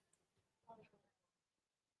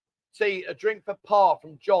 See, a drink for Pa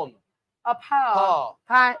from John. A Pa. Pa.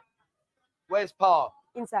 Pa. Where's Pa?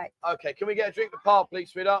 Inside. Okay, can we get a drink for Pa,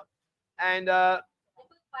 please, sweetheart? And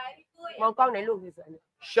มองกล้องไหนลูกสวย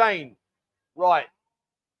ๆ Shane, right.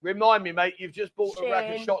 Remind me, mate, you've just bought a rack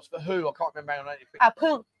of Shane. shots for who? I can't remember anything.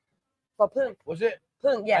 พึ่ง for พึ่ง Was it?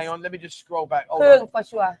 พึ่ง yes Hang on, let me just scroll back. Hold พึ่ง on. for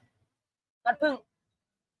sure not พึ่ง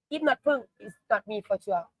if not พึ่ง it's not me for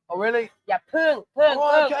sure Oh, really? อย่าพึ่ง Oh,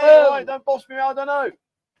 okay, พึ่ง all right, don't boss me out, I don't know.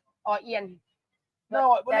 or เอียน No,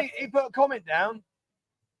 well, he put a comment down,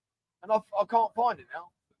 and I can't find it now.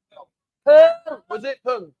 พึ่ง Was it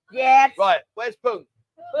Pung? yes Right, where's Pung?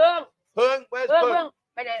 พึ่ง Pung, where's พึ่ง Pung?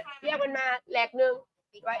 ไปไหนเรียกมันมาแหลกหนึ่ง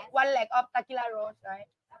right one leg of Tequila Rose right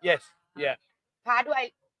Yes, yeah. พาด้วย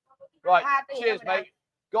Right, Hard to cheers, hear, mate.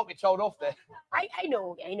 Got me told off there. I know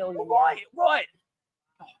Right.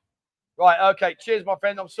 Right, okay, cheers, my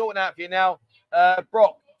friend. I'm sorting out for you now.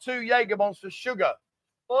 Brock, 2 Jaeger bombs for sugar.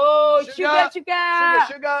 โอ้ Sugar.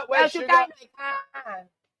 sugar Where's ชู sugar? การ์หน่อยค่ะ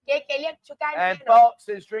เก๋เรียกชูการ์ And Bart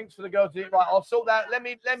says drinks for the girls to eat. Right, I'll sort that. Let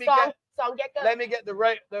me สองแยกเกอร์ let me get the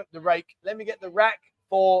rake. Let me get the rack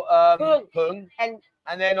for Pung,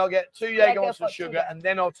 and then I'll get 2 Jaeger bombs for sugar, and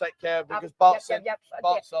then I'll take care of it because Bart said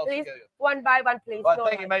Bart starts to please go. one by one please Right, no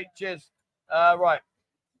thank you, lie. mate. Cheers. Right,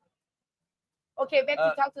 okay back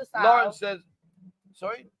to talk to Sal Lauren says,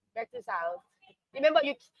 sorry. back to Sal remember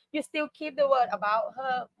you still keep the word about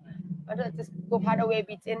her just go part away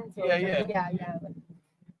between so yeah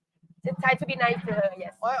just try to be nice to her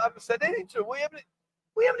yes I haven't said anything to her.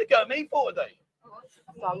 We haven't got me for today.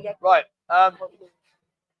 สองแยก Right.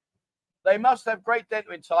 They must have great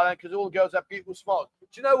dental in Thailand because all the girls have beautiful smiles.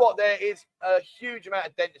 Do you know what? There is a huge amount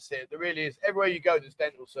of dentists here. There really is. Everywhere you go, there's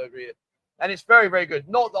dental surgery here. And it's very, very good.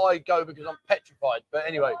 Not that I go because I'm petrified. But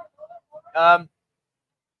anyway.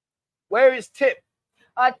 Where is Tip?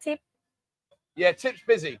 tip Yeah, Tip's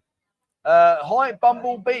busy. Hi,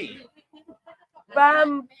 Bumblebee.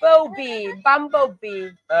 Bumblebee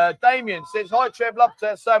Damien says, hi, Trev. Love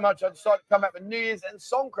to so much. I decided to come out for New Year's and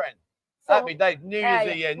Songkran. Happy day. New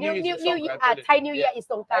Year's, New Year's and Songkran. Thai New Year is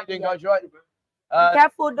สงก How ราน you ต์ doing, guys? You right?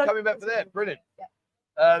 careful don't Coming back for there. Brilliant.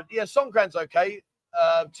 Yeah, Songkran's okay.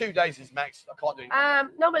 2 days is max. I can't do it.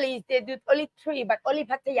 normally they do only 3 but only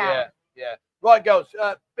พัทยา Yeah. Right, girls.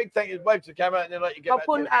 Big thank you. Wave to the camera and then let you ขอ get บ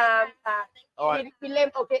คุณ back to it. All right. วิลเลียม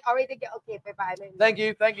โอเค already get okay bye bye Thank you.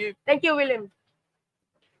 thank you William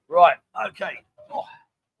Right. Okay. Oh.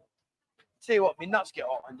 See what? My nuts get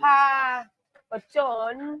hot. พาปจ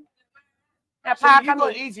นแต่พา So ข you've มิ้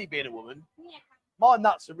got easy being a woman. My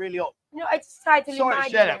nuts are really hot. no I just try to Sorry to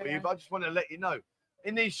remind share that with you, but I just want to let you know.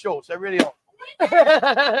 In these shorts, they're really hot.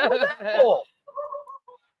 Oh.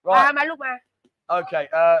 พา Right. มาลูกมา Okay.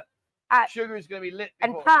 Sugar is going to be lit.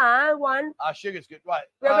 and Before. พา one Sugar's good. Right.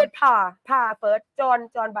 where with พา first John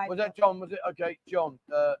by Was that John? Was it? Okay, John.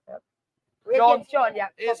 John yeah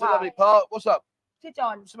Here's the lovely part. What's up? ชื่อ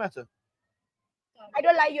John What's the matter? I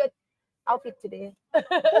don't like your outfit today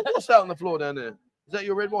What's that on the floor down there? Is that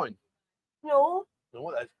your red wine? no No,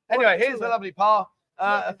 what that is. Anyway, here's the lovely par.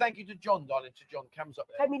 A thank you to John, darling. To John. Cam's up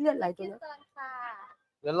ใคร there. มีเลือดไหลตัว ที่ นี้ ตอนค่ะ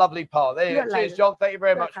The lovely par. There you go. Red Cheers, light. John. Thank you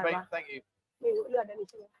very Red much, light, mate. wow. Thank you. ไม่รู้เลือดอันนี้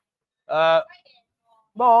ใช่ไหม Uh,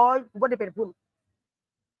 บอยบ่ได้เป็นพุ่น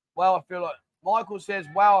well, I feel like Michael says,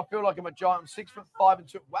 wow, I feel like I'm a giant. I'm 6'5" and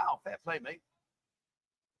 2. Wow, fair play, mate.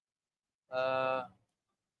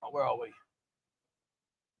 Where are we?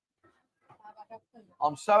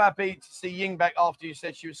 I'm so happy to see Ying back after you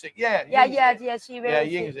said she was sick. Yeah, yeah Ying's here. she very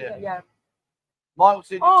Ying's sick. here. yeah Michael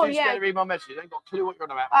said, Oh, you're too yeah. scared to read my message. I ain't got a clue what you're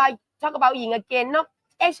on about. talk about Ying again no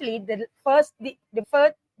actually the first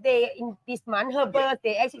day in this month her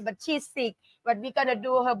birthday actually but she's sick but we're gonna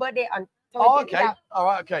do her birthday on 20th. Oh, okay. Yeah. All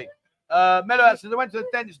right, okay. Mellow says, I went to the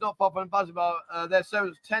dentist, not pop and buzz about their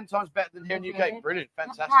service 10 times better than here in the Okay. UK. Brilliant. I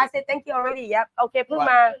Fantastic. said thank you already yeah okay เพิ่ง Right.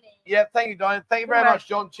 มา Yeah, thank you, Diane. Thank you very Right. much,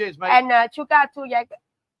 John. Cheers, mate. and sugar 2 แยก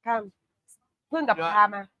ค่ะเพิ่งกับ Yeah. พา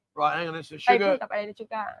มา Right, hang on. This is ไอ้เพิ่ง sugar. กับอะไรนะ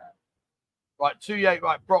sugar Right, 2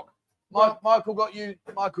 Right, Brock. Michael got you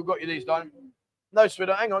these, Diane. No,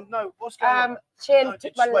 sweetheart. Hang on. No, what's going on? chain No,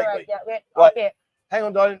 just one wait, right wait. yeah wait Right. okay Hang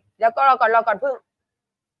on, Diane. แล้วก็รอก่อนเพิ่ง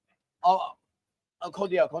I'll call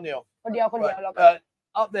you out. คนเดียว Right. รอก่อน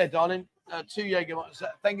Up there, darling. 2 Jaeger.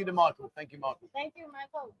 Thank you to Michael. Thank you, Michael. Thank you,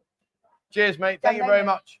 Michael. Cheers, mate. Thank you very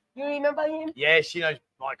much. You remember him? Yes, she knows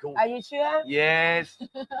Michael. Are you sure? Yes.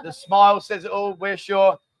 The smile says it all. We're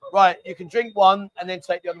sure. Right, you can drink one and then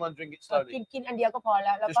take the other one and drink it slowly.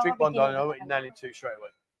 Just drink one, darling. I want you nailing two straight away.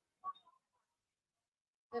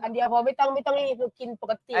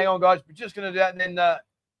 Hang on, guys. We're just going to do that and then...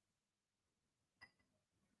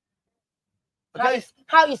 Okay.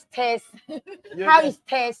 How is taste? How is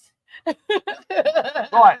taste?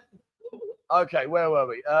 Right. Okay, where were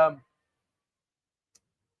we?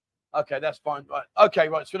 Okay, that's fine. Right. Okay,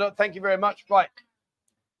 right. So thank you very much. Right.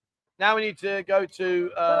 Now we need to go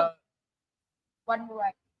to one more.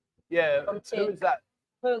 Yeah. Who is that?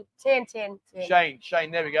 Shane.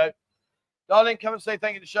 Shane, there we go. Darling, come and say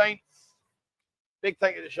thank you to Shane. Big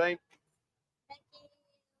thank you to Shane. Thank you.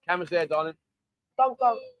 Camera's there, darling. Go.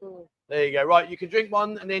 There you go. Right, you can drink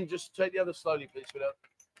one and then just take the other slowly, please, sweetheart.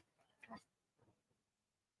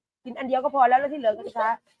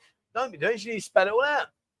 Don't be doing it. You need to spell it all out.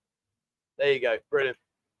 There you go. Brilliant.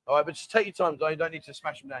 All right, but just take your time, darling. You don't need to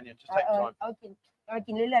smash them down yet. Just take your time.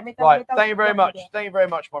 Right. Thank you very much. Thank you very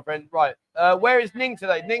much, my friend. Right. Where is Ning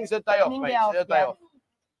today? Ning's a day off, mate. It's a day off.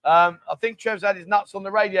 I think Trev's had his nuts on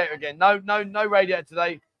the radiator again. No radiator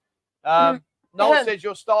today. Noel says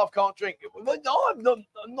your staff can't drink. No, I'm not.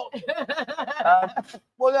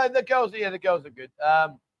 Well, no, the girls are good.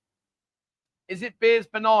 Is it Beer's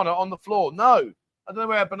banana on the floor? No. I don't know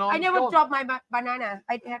where a banana. I never dropped my banana.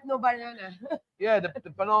 I have no banana. Yeah, the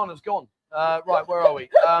banana's gone. Right, where are we?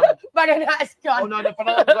 Banana is gone. Oh no, the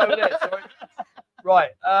banana's over there. Sorry.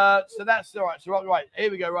 Right. So that's all right. So right, here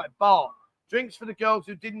we go. Right, bar drinks for the girls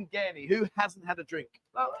who didn't get any. Who hasn't had a drink?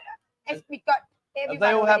 Well, we got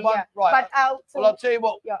everybody. They all have one. Yeah. Right. But well, I'll tell you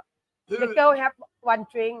what. Yeah. The girl have one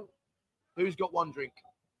drink. Who's got one drink?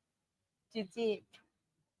 Gigi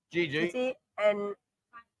and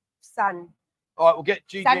Sun. All right, we'll get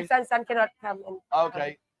Gigi. Sun cannot come.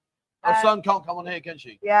 Okay. Sun can't come on here, can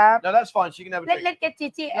she? Yeah. No, that's fine. She can have a drink. Let's get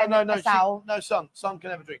Gigi and no, Sun can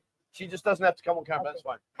have a drink. She just doesn't have to come on camera. Okay. That's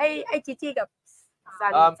fine. Hey, Gigi กับ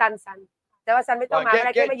Sun.แต่ว่า Sun ไม่ต้องมา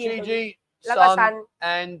Get Gigi, Sun,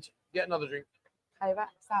 and get another drink. ใครวะ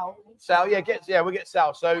Sal. Sal, we'll get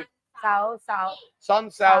Sal. So Sal. Sun,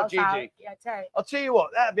 Sal, Gigi. Yeah, ใช่ I'll tell you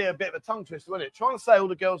what, that'd be a bit of a tongue twister, wouldn't it? Trying to say all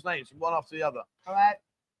the girls' names one after the other. All right.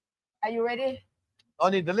 Are you ready? I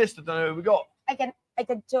need the list. I don't know who we got. I can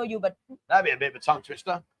show you, but that'd be a bit of a tongue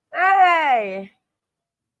twister. Hey.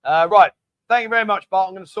 Right. Thank you very much, Bart.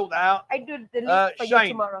 I'm going to sort that out. I do the list for Shane.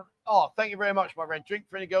 You tomorrow. Oh, thank you very much, my friend. Drink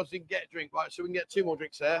for any girls who can get a drink, right? So we can get 2 more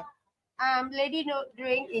drinks there. Lady no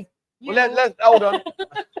drink is you. Well, let's hold on.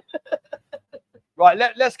 Right,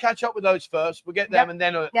 let's catch up with those first. We'll get them and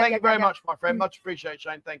then. Thank you very much, my friend. Much appreciated,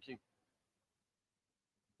 Shane. Thank you.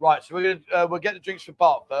 Right, so we'll get the drinks for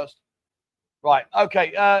Bart first. Right,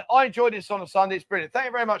 okay. I enjoyed this on a Sunday. It's brilliant. Thank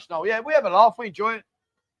you very much, Noel. Yeah, we have a laugh. We enjoy it.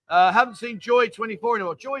 Haven't seen Joy 24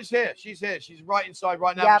 anymore. Joy's here. She's here. She's right inside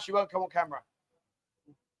right now, but she won't come on camera.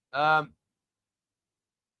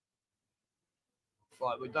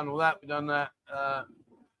 Right, we've done all that. We've done that.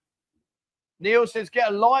 Neil says, get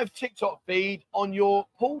a live TikTok feed on your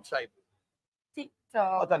pool table.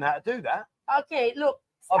 TikTok. I don't know how to do that. Okay, look.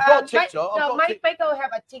 I've got TikTok. Michael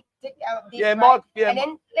have a TikTok. Yeah, Mark. Yeah. And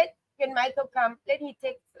then when Michael come, let he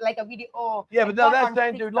take like a video. Yeah, but no, that's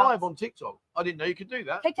saying do live on TikTok. I didn't know you could do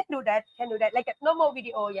that. I can do that. Like a normal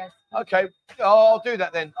video, yes. Okay. I'll do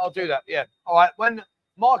that then. I'll do that. Yeah. All right. When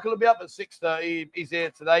Michael will be up at 6:30, he's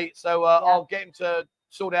here today, so I'll get him to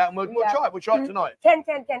sort it out, and we'll try it. We'll try it tonight. 10.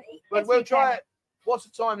 We'll try it. What's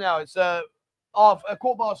the time now? It's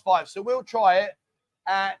 5:15. So we'll try it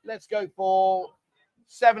at, let's go for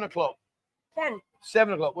 7 o'clock.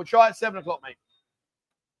 7 o'clock. We'll try it at 7 o'clock, mate.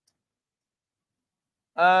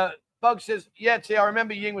 Bug says, yeah, T, I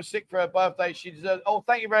remember Ying was sick for her birthday. She deserves. Oh,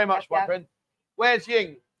 thank you very much, my friend. Where's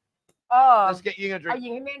Ying? Oh, let's get Ying a drink.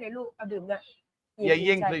 Yeah,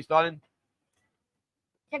 Ying, please, darling.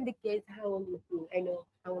 Can they guess how old is Ying? I know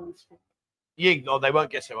how old is she. Ying, oh, they won't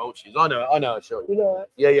guess how old she is. I know, sure. You know it?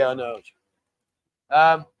 Yeah, I know.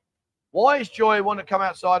 Why is Joy want to come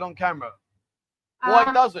outside on camera?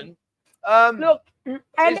 Why doesn't? Look,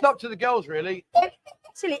 it's up to the girls, really.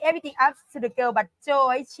 Actually, everything up to the girl, but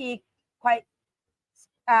Joy, she quite,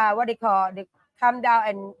 what they call, they calm down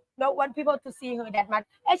and don't want people to see her that much.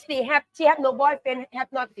 Actually, she have no boyfriend,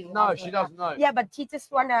 have nothing. No, she doesn't know. Yeah, but she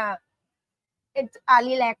just wanna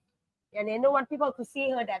relax, and they don't want people to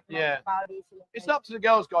see her that much about this. It's up to the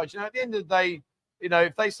girls, guys. You know, at the end of the day, you know,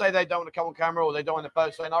 if they say they don't want to come on camera or they don't want to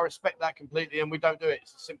post, and I respect that completely, and we don't do it.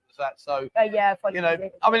 It's as simple as that. So, yeah, for you know,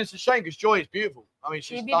 I mean, it's a shame because Joy is beautiful. I mean,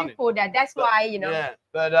 she's she's stunning. beautiful. That's why, you know. Yeah,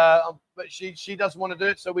 but she doesn't want to do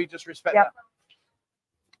it, so we just respect that.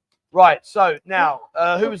 Right. So now,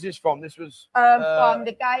 who was this from? This was from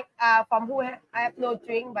the guy from who I have no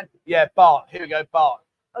drink, but yeah, Bart. Here we go, Bart.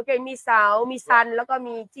 okay มีสาวมีซันแล้วก็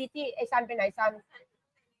มีจีจี้ไอซันไปไหนซัน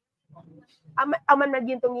เอามันมา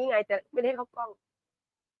ยืนตรงนี้ไงแต่ไม่ได้ให้เขากล้อง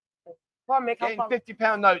เพราะไม่เข้ากล้อง Getting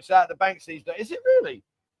 £50 notes out of the banks these days. Is it really?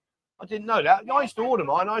 I didn't know that. I used to order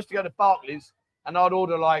mine. I used to go to Barclays and I'd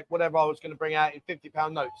order like whatever I was going to bring out in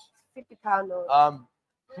 £50 notes. £50 notes.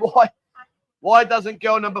 Why doesn't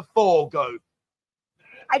girl number 4 go?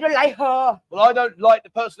 I don't like her. Well, I don't like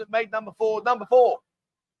the person that made number 4. Number 4.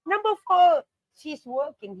 Number 4. She's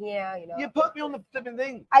working here, you know. You put me on the flipping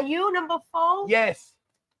thing. Are you number 4? Yes.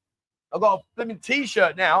 I've got a flipping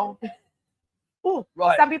T-shirt now. Oh,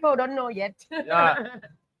 right. Some people don't know yet. Yeah.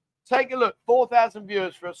 Take a look. 4,000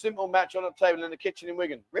 viewers for a simple match on a table in the kitchen in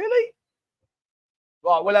Wigan. Really?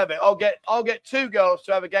 Right, we'll have it. I'll get 2 girls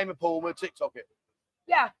to have a game of pool and we'll TikTok it.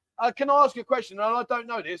 Yeah. Can I ask you a question? And I don't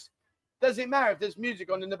know this. Does it matter if there's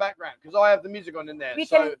music on in the background? Because I have the music on in there. We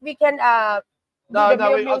can No, I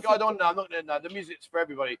don't know. I'm not going to know. The music's for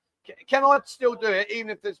everybody. Can I still do it even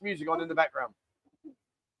if there's music on in the background?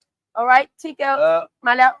 All right, two girls.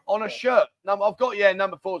 On a shirt. I've got,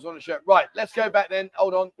 number 4's on a shirt. Right, let's go back then.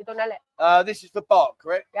 Hold on. This is for Bart,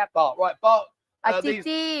 correct? Yeah. Bart. Right, Bart.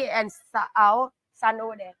 Gigi and our son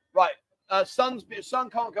over there. Right. Son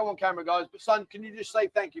can't go on camera, guys. But son, can you just say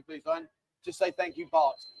thank you, please, son? Just say thank you,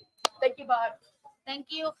 Bart. Thank you, Bart. Thank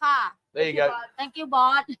you,ค่ะ. There you go. Thank you,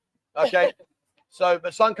 Bart. Okay. So,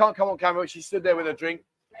 but son can't come on camera. She stood there with a drink.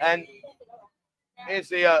 And here's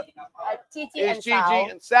the Gigi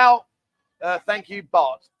and Sal. Thank you,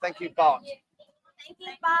 Bart. Thank you, Bart. Thank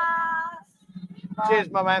you, Bart. Cheers,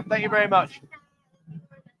 my man. Thank you very much.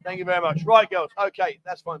 Thank you very much. Right, girls. Okay,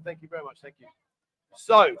 that's fine. Thank you very much. Thank you.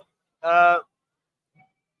 So,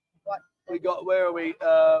 we got, where are we?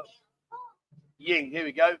 Ying, here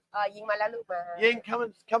we go. Ying, come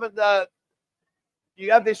and you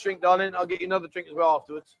have this drink, darling. I'll get you another drink as well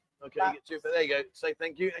afterwards. Okay, you get 2, but there you go. Say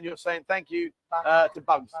thank you, and you're saying thank you to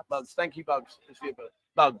Bugs. Bugs, thank you, Bugs.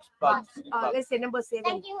 Bugs. Let's say number 7.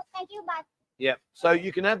 Thank you, Bart. Yeah. So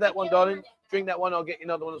you can have that one, darling. Drink that one. I'll get you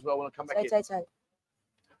another one as well when I come back in.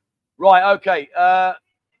 Right. Okay.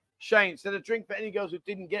 Shane said a drink for any girls who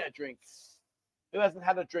didn't get a drink. Who hasn't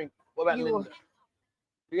had a drink? What about Linda?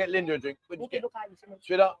 You get Linda a drink.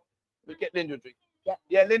 Sweetheart, we get Linda a drink. Yeah.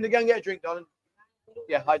 Yeah, Linda, go and get a drink, darling.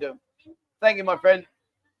 Yeah, I do. Thank you, my friend.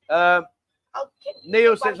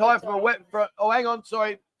 Neil says hi from a wet front. Oh, hang on.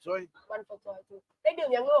 Sorry. ได้ดื่ม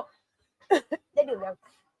ยังลูก ได้ดื่มยัง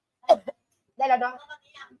ได้แล้วเนาะ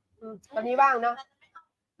ตอนนี้ว่างเนาะ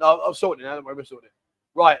No, I've sorted it now. Don't worry, we're sorted.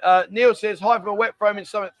 Right. Neil says hi from a wet frame in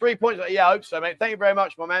Summit. 3 points. Yeah, I hope so, mate. Thank you very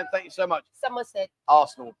much, my man. Thank you so much. Somerset.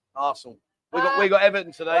 Arsenal. We got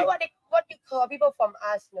Everton today. What you call people from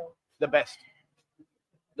Arsenal? The best.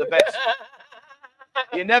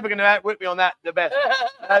 You're never going to outwit me on that. The best.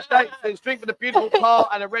 Dave says drink for the beautiful par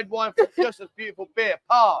and a red wine for just as beautiful beer.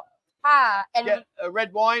 Par. And get a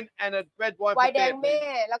red wine and a red wine for ไวน์แดง beer. แม่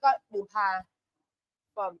แล้วก็ดื่มพา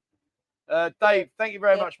from Dave, thank you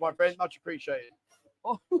very much, my friend. Much appreciated.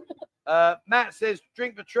 Matt says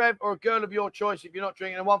drink for Trev or a girl of your choice if you're not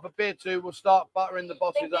drinking, and one for beer too. We'll start buttering the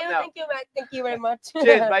bosses up now. Thank you, Matt. Thank you very much.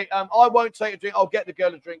 Cheers, mate. I won't take a drink. I'll get the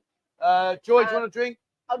girl a drink. Joy, do you want a drink?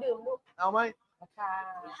 เอาดื่มลูก Al, mate. ค่ะ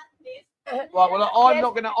Right. Well, I'm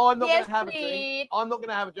not gonna Yes, have a please. drink. I'm not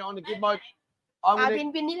gonna have a drink. I'm gonna give my. วิน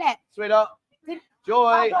นี่แหละ Sweetheart.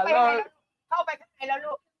 Joy. เข้าไป Hello. เข้าไปข้างในแล้ว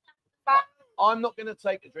ลูก I'm not gonna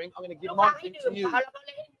take a drink. I'm gonna give my ให้ drink ดื่ to ม you. แล้วก็เ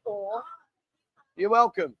ล่นโอ้ You're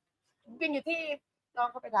welcome. วินอยู่ที่น้อง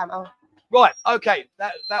เข้าไปถามเอา Right. Okay.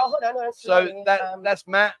 So that's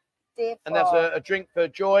Matt, Dave and that's a drink for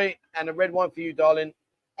Joy and a red wine for you, darling.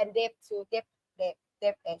 and Dave too. Dave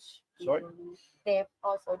H. Sorry? Dave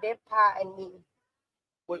also. Dave Pa and me.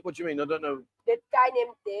 What do you mean? I don't know. The guy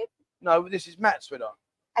named Dave No, this is Matt, sweetheart.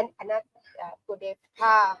 and another for Dave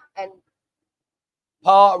Pa and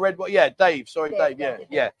Pa, red wine. Yeah, Dave. Sorry, Dave.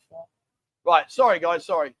 Yeah. Right. Sorry, guys.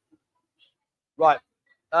 Sorry. Right.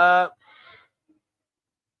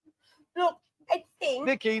 Look, I think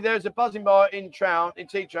Vicky, there's a buzzing bar in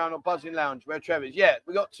Tea Town or Buzzing Lounge where Trevor's. Yeah,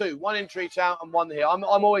 we got 2. One in Tree Town and one here. I'm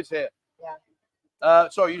always here. Yeah.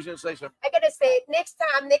 Sorry, you was going to say something. I gotta say next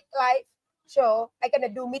live show I gonna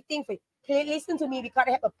do meeting for you. Please listen to me because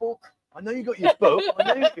I have a book. I know you got your book.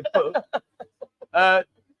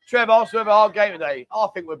 Trev, also have a hard game today. I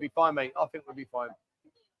think we'll be fine, mate. I think we'll be fine.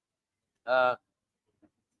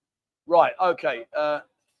 Right, okay.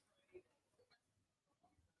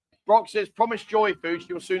 Brock says, promise joy food,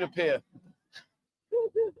 she'll soon appear.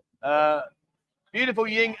 Beautiful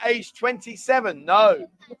Ying, age 27. No.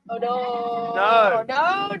 Oh, no. No.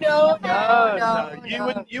 No, no, no, no.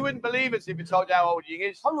 You wouldn't believe us if you told you how old Ying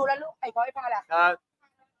is. ของหนูแล้วลูกไอ้พ่อไอ้พาล่ะ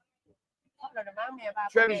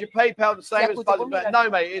Trevor, is your PayPal the same as Fuzzy? No,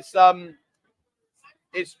 mate.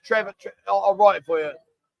 It's Trevor. I'll write it for you.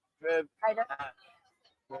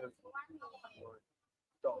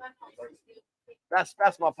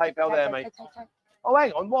 That's my PayPal there, mate. Oh,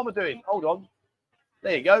 hang on. What am I doing? Hold on.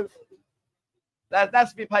 There you go.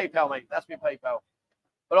 That's my PayPal, mate. That's my PayPal.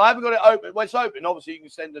 But I haven't got it open. Well, it's open. Obviously, you can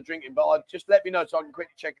send the drink in, but just let me know so I can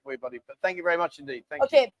quickly check it for you, buddy. But thank you very much indeed.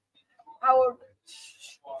 Thank you. Our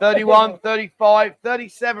 31, 35,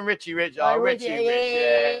 37, Richie Rich. Oh, Richie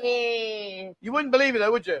Rich, yeah. You wouldn't believe it,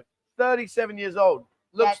 though, would you? 37 years old.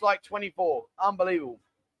 Looks like 24. Unbelievable.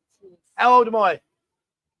 How old am I?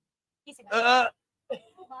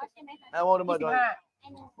 How old am I, Don?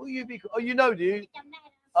 Will you be? Oh, you know, do you?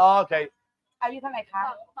 Oh, okay. อายุเท่าไหร่คะ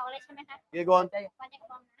Yeah, go on.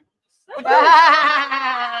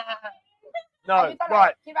 No,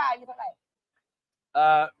 right. คิดว่าอายุเท่าไหร่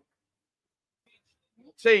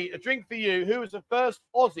See, a drink for you. Who was the first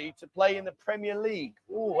Aussie to play in the Premier League?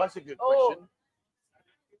 Oh, that's a good question.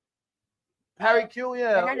 Harry Kuehl,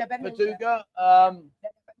 yeah. Paducah.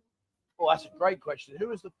 Oh, that's a great question. Who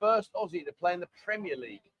was the first Aussie to play in the Premier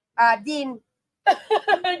League? ดีน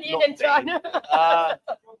ดีนand John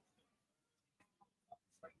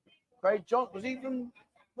Craig Johnson.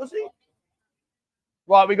 Was he?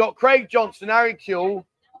 Right, we got Craig Johnson, Harry Kuehl.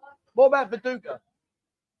 What about Paducah?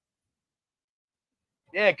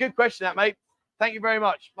 Yeah, good question, that mate. Thank you very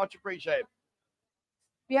much. Much appreciated.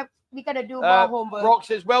 we gotta do more homework. Brock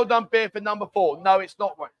says, well done, beer for number 4. No, it's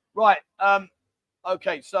not right. Right.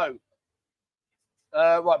 Okay, so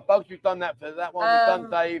right, Bugs, we've done that for that one. We've done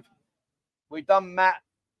Dave. We've done Matt.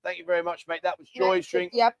 Thank you very much, mate. That was Joy's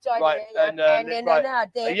drink. Yep, Joy. Right, and then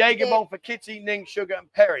a Jaeger bomb for Kitty, Ning, Sugar,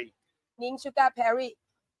 and Perry. Ning, Sugar, Perry.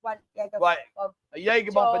 One Jaeger bomb. Right, a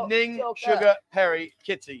Jaeger bomb for Ning, Sugar, Perry,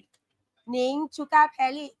 Kitty. Ning, Sugar,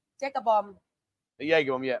 Perry, Jaeger bomb. A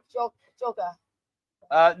Jaeger bomb, yeah. Joker.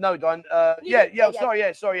 No, Don. Sorry,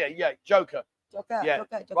 yeah, Joker. Yeah.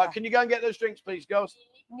 Joker. Right, can you go and get those drinks, please, girls?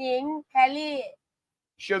 Ning, Perry,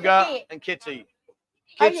 Sugar, and Kitty.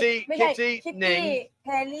 Kitty, Ning.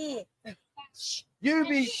 Perry. You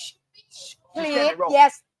be. Please,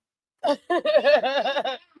 yes.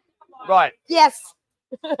 Right. Yes.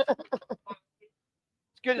 It's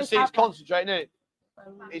good to see he's concentrating, isn't it?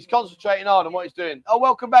 He's concentrating hard on what he's doing. Oh,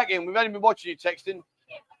 welcome back in. We've only been watching you texting.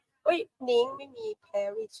 Ning, ไม่มี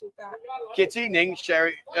Perry, Sugar. Kitty, Ning,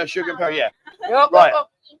 Sugar, and Perry, yeah. Right.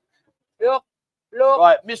 Look.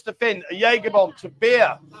 Right, Mr. Finn, a Jaeger bomb to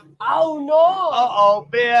beer. Oh, no.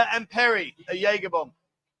 Beer and Perry, a Jaeger bomb.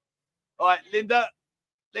 All right, Linda,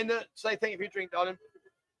 say thank you for your drink, darling.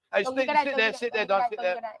 Hey, sit there, darling, sit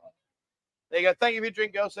there. There you go. Thank you for your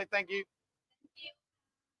drink, girls. Say thank you.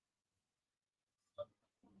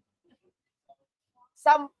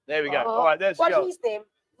 There we go. All right, there's the girl. What's his name?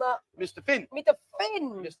 Mr. Finn. Mr. Finn.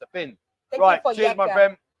 Mr. Finn. Thank Right, you for cheers, my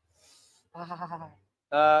Jaeger.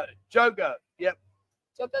 friend. Joker. Yep.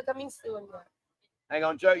 Joker coming soon. Hang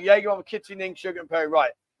on, Joker. Jaeger on Kitty, Ning, Sugar, and Perry.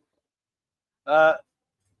 Right.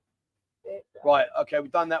 Right. Okay,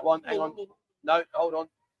 we've done that one. Hang on. No, hold on.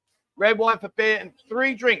 Red wine for beer and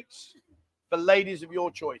 3 drinks for ladies of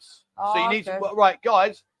your choice. So you need to. Right,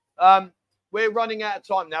 guys. We're running out of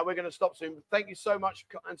time now. We're going to stop soon. Thank you so much,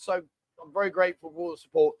 and so I'm very grateful for all the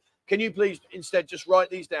support. Can you please instead just write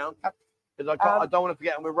these down? Because I don't want to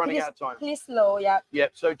forget, and we're running out of time. Please slow, yeah.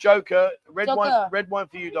 Yep. So Joker, red wine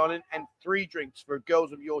for you, darling, and 3 drinks for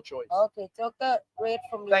girls of your choice. Okay, Joker, red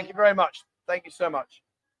for me. Thank you very much. Thank you so much.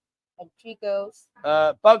 And 3 girls.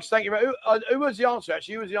 Bugs, thank you. Who was the answer?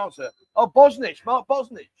 Actually, who was the answer? Oh, Bosnich, Mark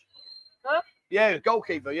Bosnich. Huh? Yeah,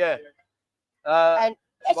 goalkeeper. Yeah. And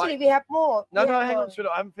actually, we have more. No, hang on,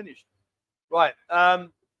 sweetheart. I haven't finished. Right.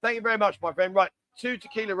 Thank you very much, my friend. Right, 2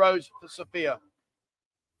 tequila rose for Sophia.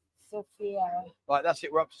 Right, that's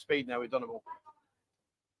it. We're up to speed now. We've done it all.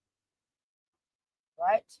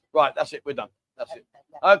 Right, that's it. We're done. That's it.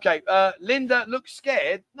 Okay. Linda looks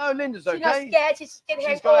scared. No, Linda's okay. She's not scared.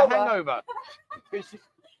 She's got a hangover.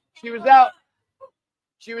 She was out.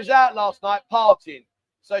 She was out last night partying,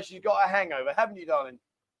 so she's got a hangover, haven't you, darling?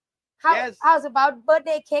 How's about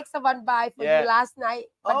birthday cake someone buy for you last night?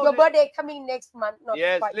 But your birthday coming next month.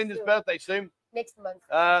 Yes, Linda's birthday soon. Next month.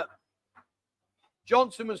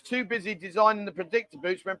 Johnson was too busy designing the predictor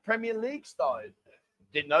boots when Premier League started.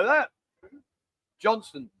 Didn't know that.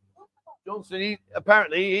 Johnson, he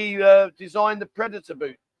designed the Predator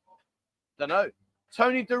boot. Don't know.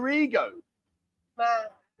 Tony Dorigo. มา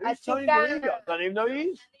Who's Tony Sugar Dorigo? Don't even know who he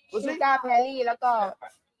is. Was ชู he? การ์แพรรี่แล้วก็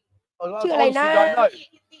I ชื่ออะไรนะ honestly don't know.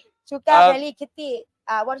 ชูการ์แพรรี่คิตตี้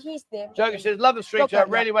what his name Joker says, love the stream, Joker,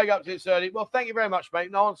 Joe. Really wake up to this early. Well, thank you very much, mate.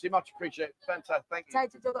 No, honestly, much appreciated. Fantastic. Thank ใช่ you.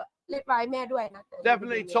 โจโกเรียกไว้แม่ด้วยนะ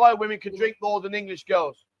Definitely, Thai women can drink more than English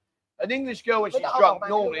girls. An English girl, when she's Wait, drunk, oh,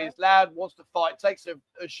 normally is loud, wants to fight, takes her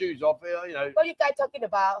shoes off. You know, What you guys talking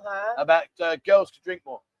about, huh? about girls can drink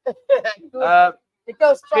more. The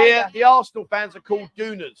girls Here, try the Arsenal fans are called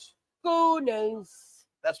Gooners. goodness.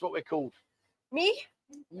 That's what we're called. Me?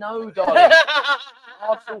 No, darling.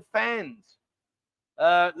 Arsenal fans.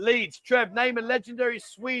 Leeds. Trev, name a legendary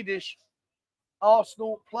Swedish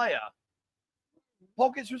Arsenal player.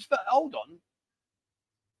 Pockets was... Hold on.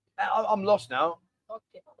 I'm lost now.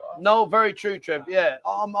 Okay. No, very true, Trev. Yeah,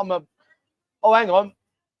 I'm a... Oh, hang on.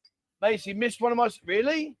 Macy missed one of my...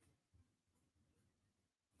 Really?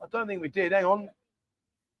 I don't think we did. Hang on.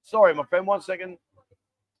 Sorry, my friend. 1 second.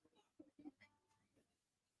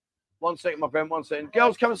 1 second, my friend. 1 second.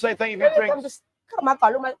 Girls, come and say thank you for your drinks. เข้ามาก่อน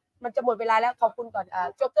ลูกมันจะหมดเวลาแล้วขอบคุณก่อน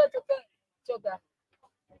โจ๊กเกอร์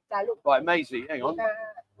จ่ายลูก Right, Maisie, hang on.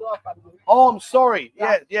 ดูออกก่อน Oh, I'm sorry.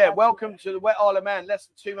 Yeah. Welcome to the Wet Isle of Man. Less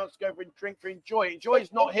than 2 months ago for a drink for Enjoy. Enjoy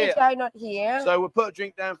is not here. Enjoy not here So we'll put a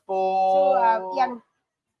drink down to for... เอียน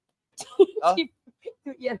Huh?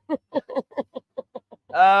 to เอียน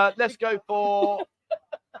Let's go for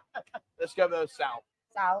Sal.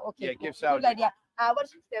 สาวโอเค Yeah, give Sal. good idea what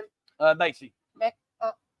is his name Macy. Mac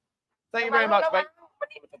Thank you very much, mate. วัน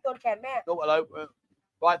นี้มันจะโดนแขนแม่ Oh, hello.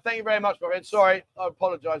 Right, thank you very much, my friend. Sorry, I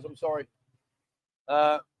apologise. I'm sorry.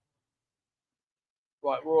 Right,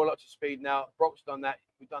 we're all up to speed now. Brock's done that.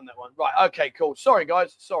 We've done that one. Right, okay, cool. Sorry, guys.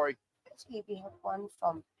 Sorry. Actually, we have one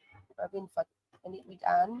from Robin for and we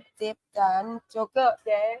done. Dave done. Joker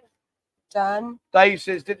there. Done. Dave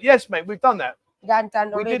says, yes, mate, we've done that. Done We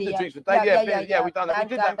already. did the drinks with Dave. Yeah, we've done that. We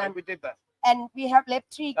did that, mate. We did that. And we have left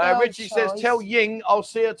 3 girls. Richie says, tell Ying I'll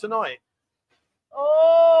see her tonight.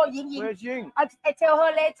 Oh, Ying. Where's Ying? I tell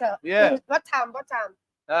her later. Yeah. What time? What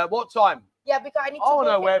time? Yeah, because I need to I go know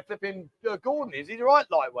get- where flipping Gordon is. He's the right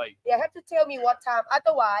lightweight. You have to tell me what time.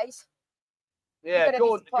 Otherwise, Yeah, gonna be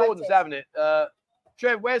disappointed. Gordon's having it.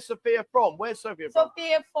 Trev, where's Sophia from? Where's Sophia from?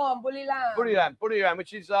 Sophia from Buriram. Buriram,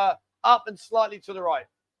 which is up and slightly to the right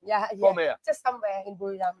Yeah. from here. Just somewhere in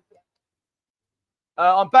Buriram.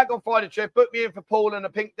 I'm back on Friday, Trev. Book me in for Paul and the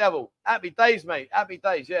Pink Devil. Happy days, mate. Happy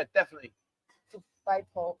days. Yeah, definitely. To buy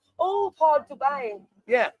Paul. Oh, Paul to buy.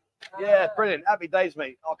 Yeah, brilliant. Happy days,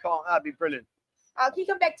 mate. I can't. That'd be brilliant. He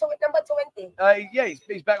come back to number 20. Yeah,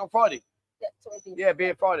 he's back on Friday. Yeah, 20. Yeah, be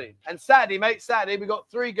here Friday. And Saturday, mate. Saturday, we got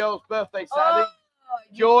 3 girls' birthday Saturday.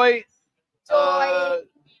 Joy,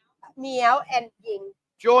 Meow and Ying.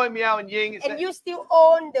 Joy, Meow, and Ying. And you still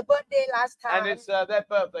own the birthday last time. And it's their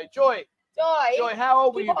birthday. Joy, how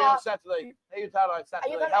old will you be on Saturday? Saturday.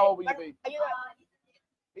 How old will you be? Are you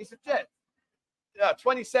He's a jet. Yeah,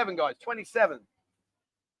 27, guys. 27.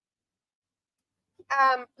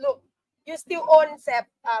 Look, you still own Seb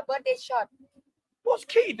birthday shot. What's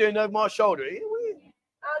Kitty doing over my shoulder? Kitty,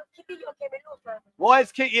 you okay with look? Why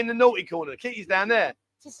is Kitty in the naughty corner? Kitty's down there.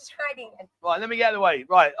 She's hiding. Right, let me get out of the way.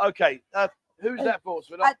 Right, okay. Who's that for?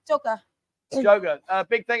 Joker. Joker.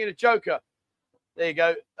 Big thank you to Joker. There you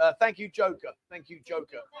go. Thank you, Joker. Thank you,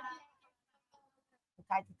 Joker.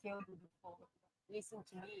 Try to tell you before. Listen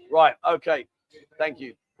to me. Right, okay. Thank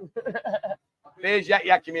you. Here's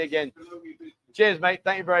yakking me again. Cheers, mate.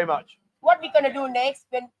 Thank you very much. What we gonna do next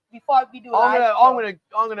before we do live? I'm gonna.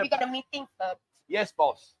 We got a meeting first. Yes,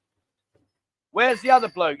 boss. Where's the other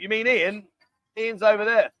bloke? You mean Ian? Ian's over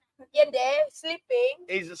there. Ian there sleeping.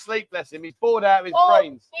 He's asleep, bless him. He's bored out of his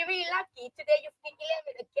brains. You're really lucky. Today you think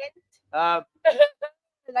 11 again.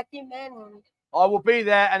 Lucky man. I will be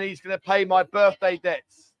there, and he's going to pay my birthday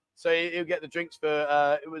debts. So he'll get the drinks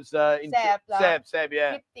for. It was Seb,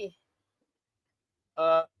 yeah. 50.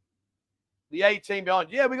 The 18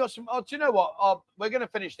 behind. Yeah, we got some. Oh, do you know what? We're going to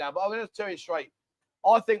finish now, but I'm going to tell you straight.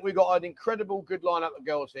 I think we got an incredible good lineup of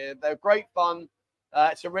girls here. They're great fun.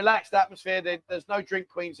 It's a relaxed atmosphere. There's no drink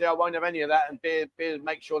queens here. I won't have any of that, and beer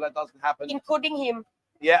make sure that doesn't happen. Including him.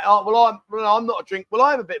 Yeah. Well, I'm not a drink. Well,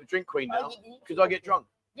 I am a bit of a drink queen now because I get drunk.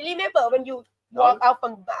 You remember when you walk out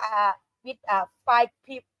from with 5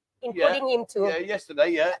 people, including him too? Yeah, yesterday.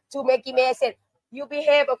 Yeah. To make him, I said, "You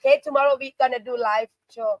behave, okay? Tomorrow we're gonna do live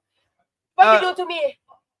show." What you do to me?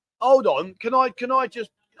 Hold on. Can I just?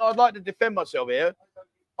 I'd like to defend myself here.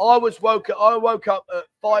 I woke up at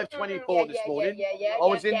 5:24 this morning. I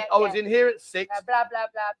was in here at 6. Blah blah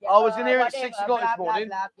blah. I was in here at 6 o'clock this morning.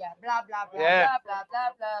 Blah blah blah. Yeah. Blah blah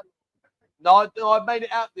blah. No, I made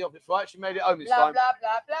it out of the office, right? She made it home this Blah time. blah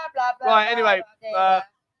blah blah blah. Right, anyway,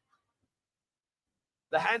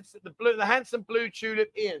 the handsome blue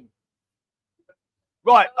tulip Ian.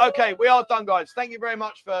 Right, okay, we are done, guys. Thank you very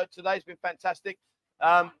much for today. It's been fantastic.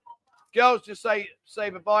 Girls, just say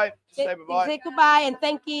bye-bye. Say bye-bye. Say goodbye and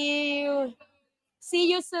thank you. See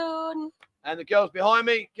you soon. And the girls behind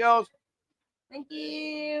me, girls. Thank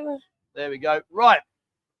you. There we go. Right.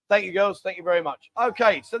 Thank you, girls. Thank you very much.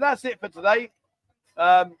 Okay, so that's it for today.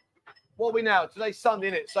 What are we now? Today's Sunday,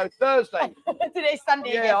 isn't it? So Thursday. Today's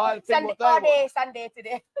Sunday. Yeah, I had to think what day all it was. day Sunday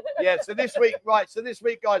today. Yeah, so this week, right. So this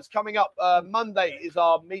week, guys, coming up, Monday is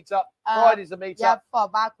our meetup. Friday's a meetup. Yeah, for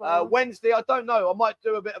backroom. Wednesday, I don't know. I might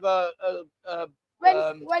do a bit of a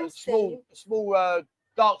Wednesday. small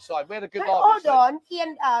dark side. We had a good laugh. Hold on,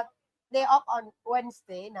 Ian. They off on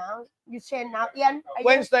Wednesday now. You change now, Ian.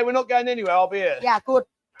 Wednesday, we're not going anywhere. I'll be here. Yeah, good.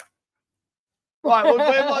 Right, well,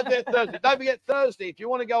 we might do it Thursday. Don't forget Thursday. If you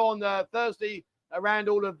want to go on Thursday around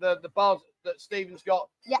all of the bars that Stephen's got,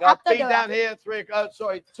 Yeah, be down here 2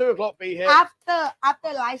 o'clock. Be here after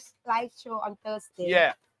live show on Thursday.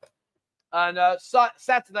 Yeah, and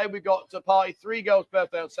Saturday we got a party. 3 girls'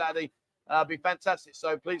 birthday on Saturday. Be fantastic.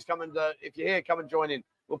 So please come and if you're here, come and join in.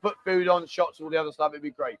 We'll put food on, shots, all the other stuff. It'd be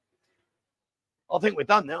great. I think we're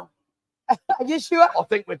done now. Are you sure? I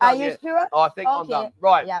think we're done. Are you sure? I think I'm done.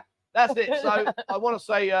 Right. Yeah. That's it. So I want to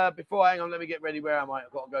say before, hang on, let me get ready. Where am I?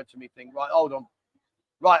 I've got to go to my thing. Right, hold on.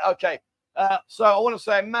 Right, okay. So I want to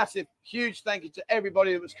say a massive, huge thank you to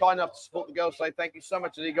everybody that was kind enough to support the girls. Say thank you so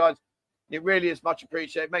much to you guys. It really is much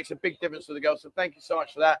appreciated. It makes a big difference to the girls. So thank you so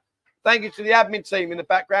much for that. Thank you to the admin team in the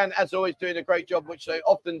background, as always, doing a great job, which they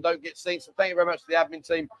often don't get seen. So thank you very much to the admin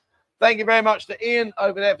team. Thank you very much to Ian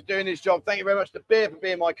over there for doing his job. Thank you very much to Beer for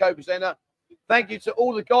being my co-presenter. Thank you to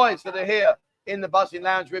all the guys that are here in the Buzzing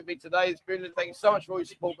Lounge with me today. It's brilliant. Thank you so much for all your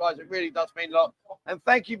support, guys. It really does mean a lot. And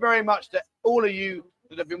thank you very much to all of you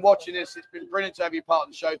that have been watching this. It's been brilliant to have you part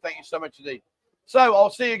of the show. Thank you so much indeed. So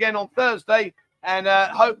I'll see you again on Thursday. And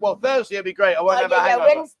Thursday will be great. I won't have a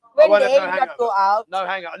hangover. Wednesday, not go out. No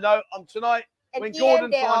hangover. No, tonight, and when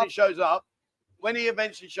Gordon finally shows up, when he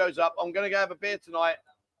eventually shows up, I'm going to go have a beer tonight.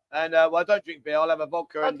 And I don't drink beer. I'll have a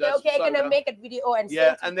vodka and I'm gonna make a video and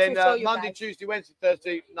and then Monday, Tuesday, Wednesday,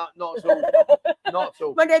 Thursday, not at all, not at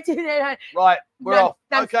all. Monday, Tuesday. Right, we're off.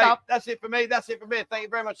 Okay, that's it for me. That's it for me. Thank you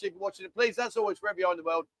very much for watching it. Please, as always, wherever you are in the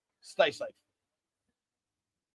world, stay safe.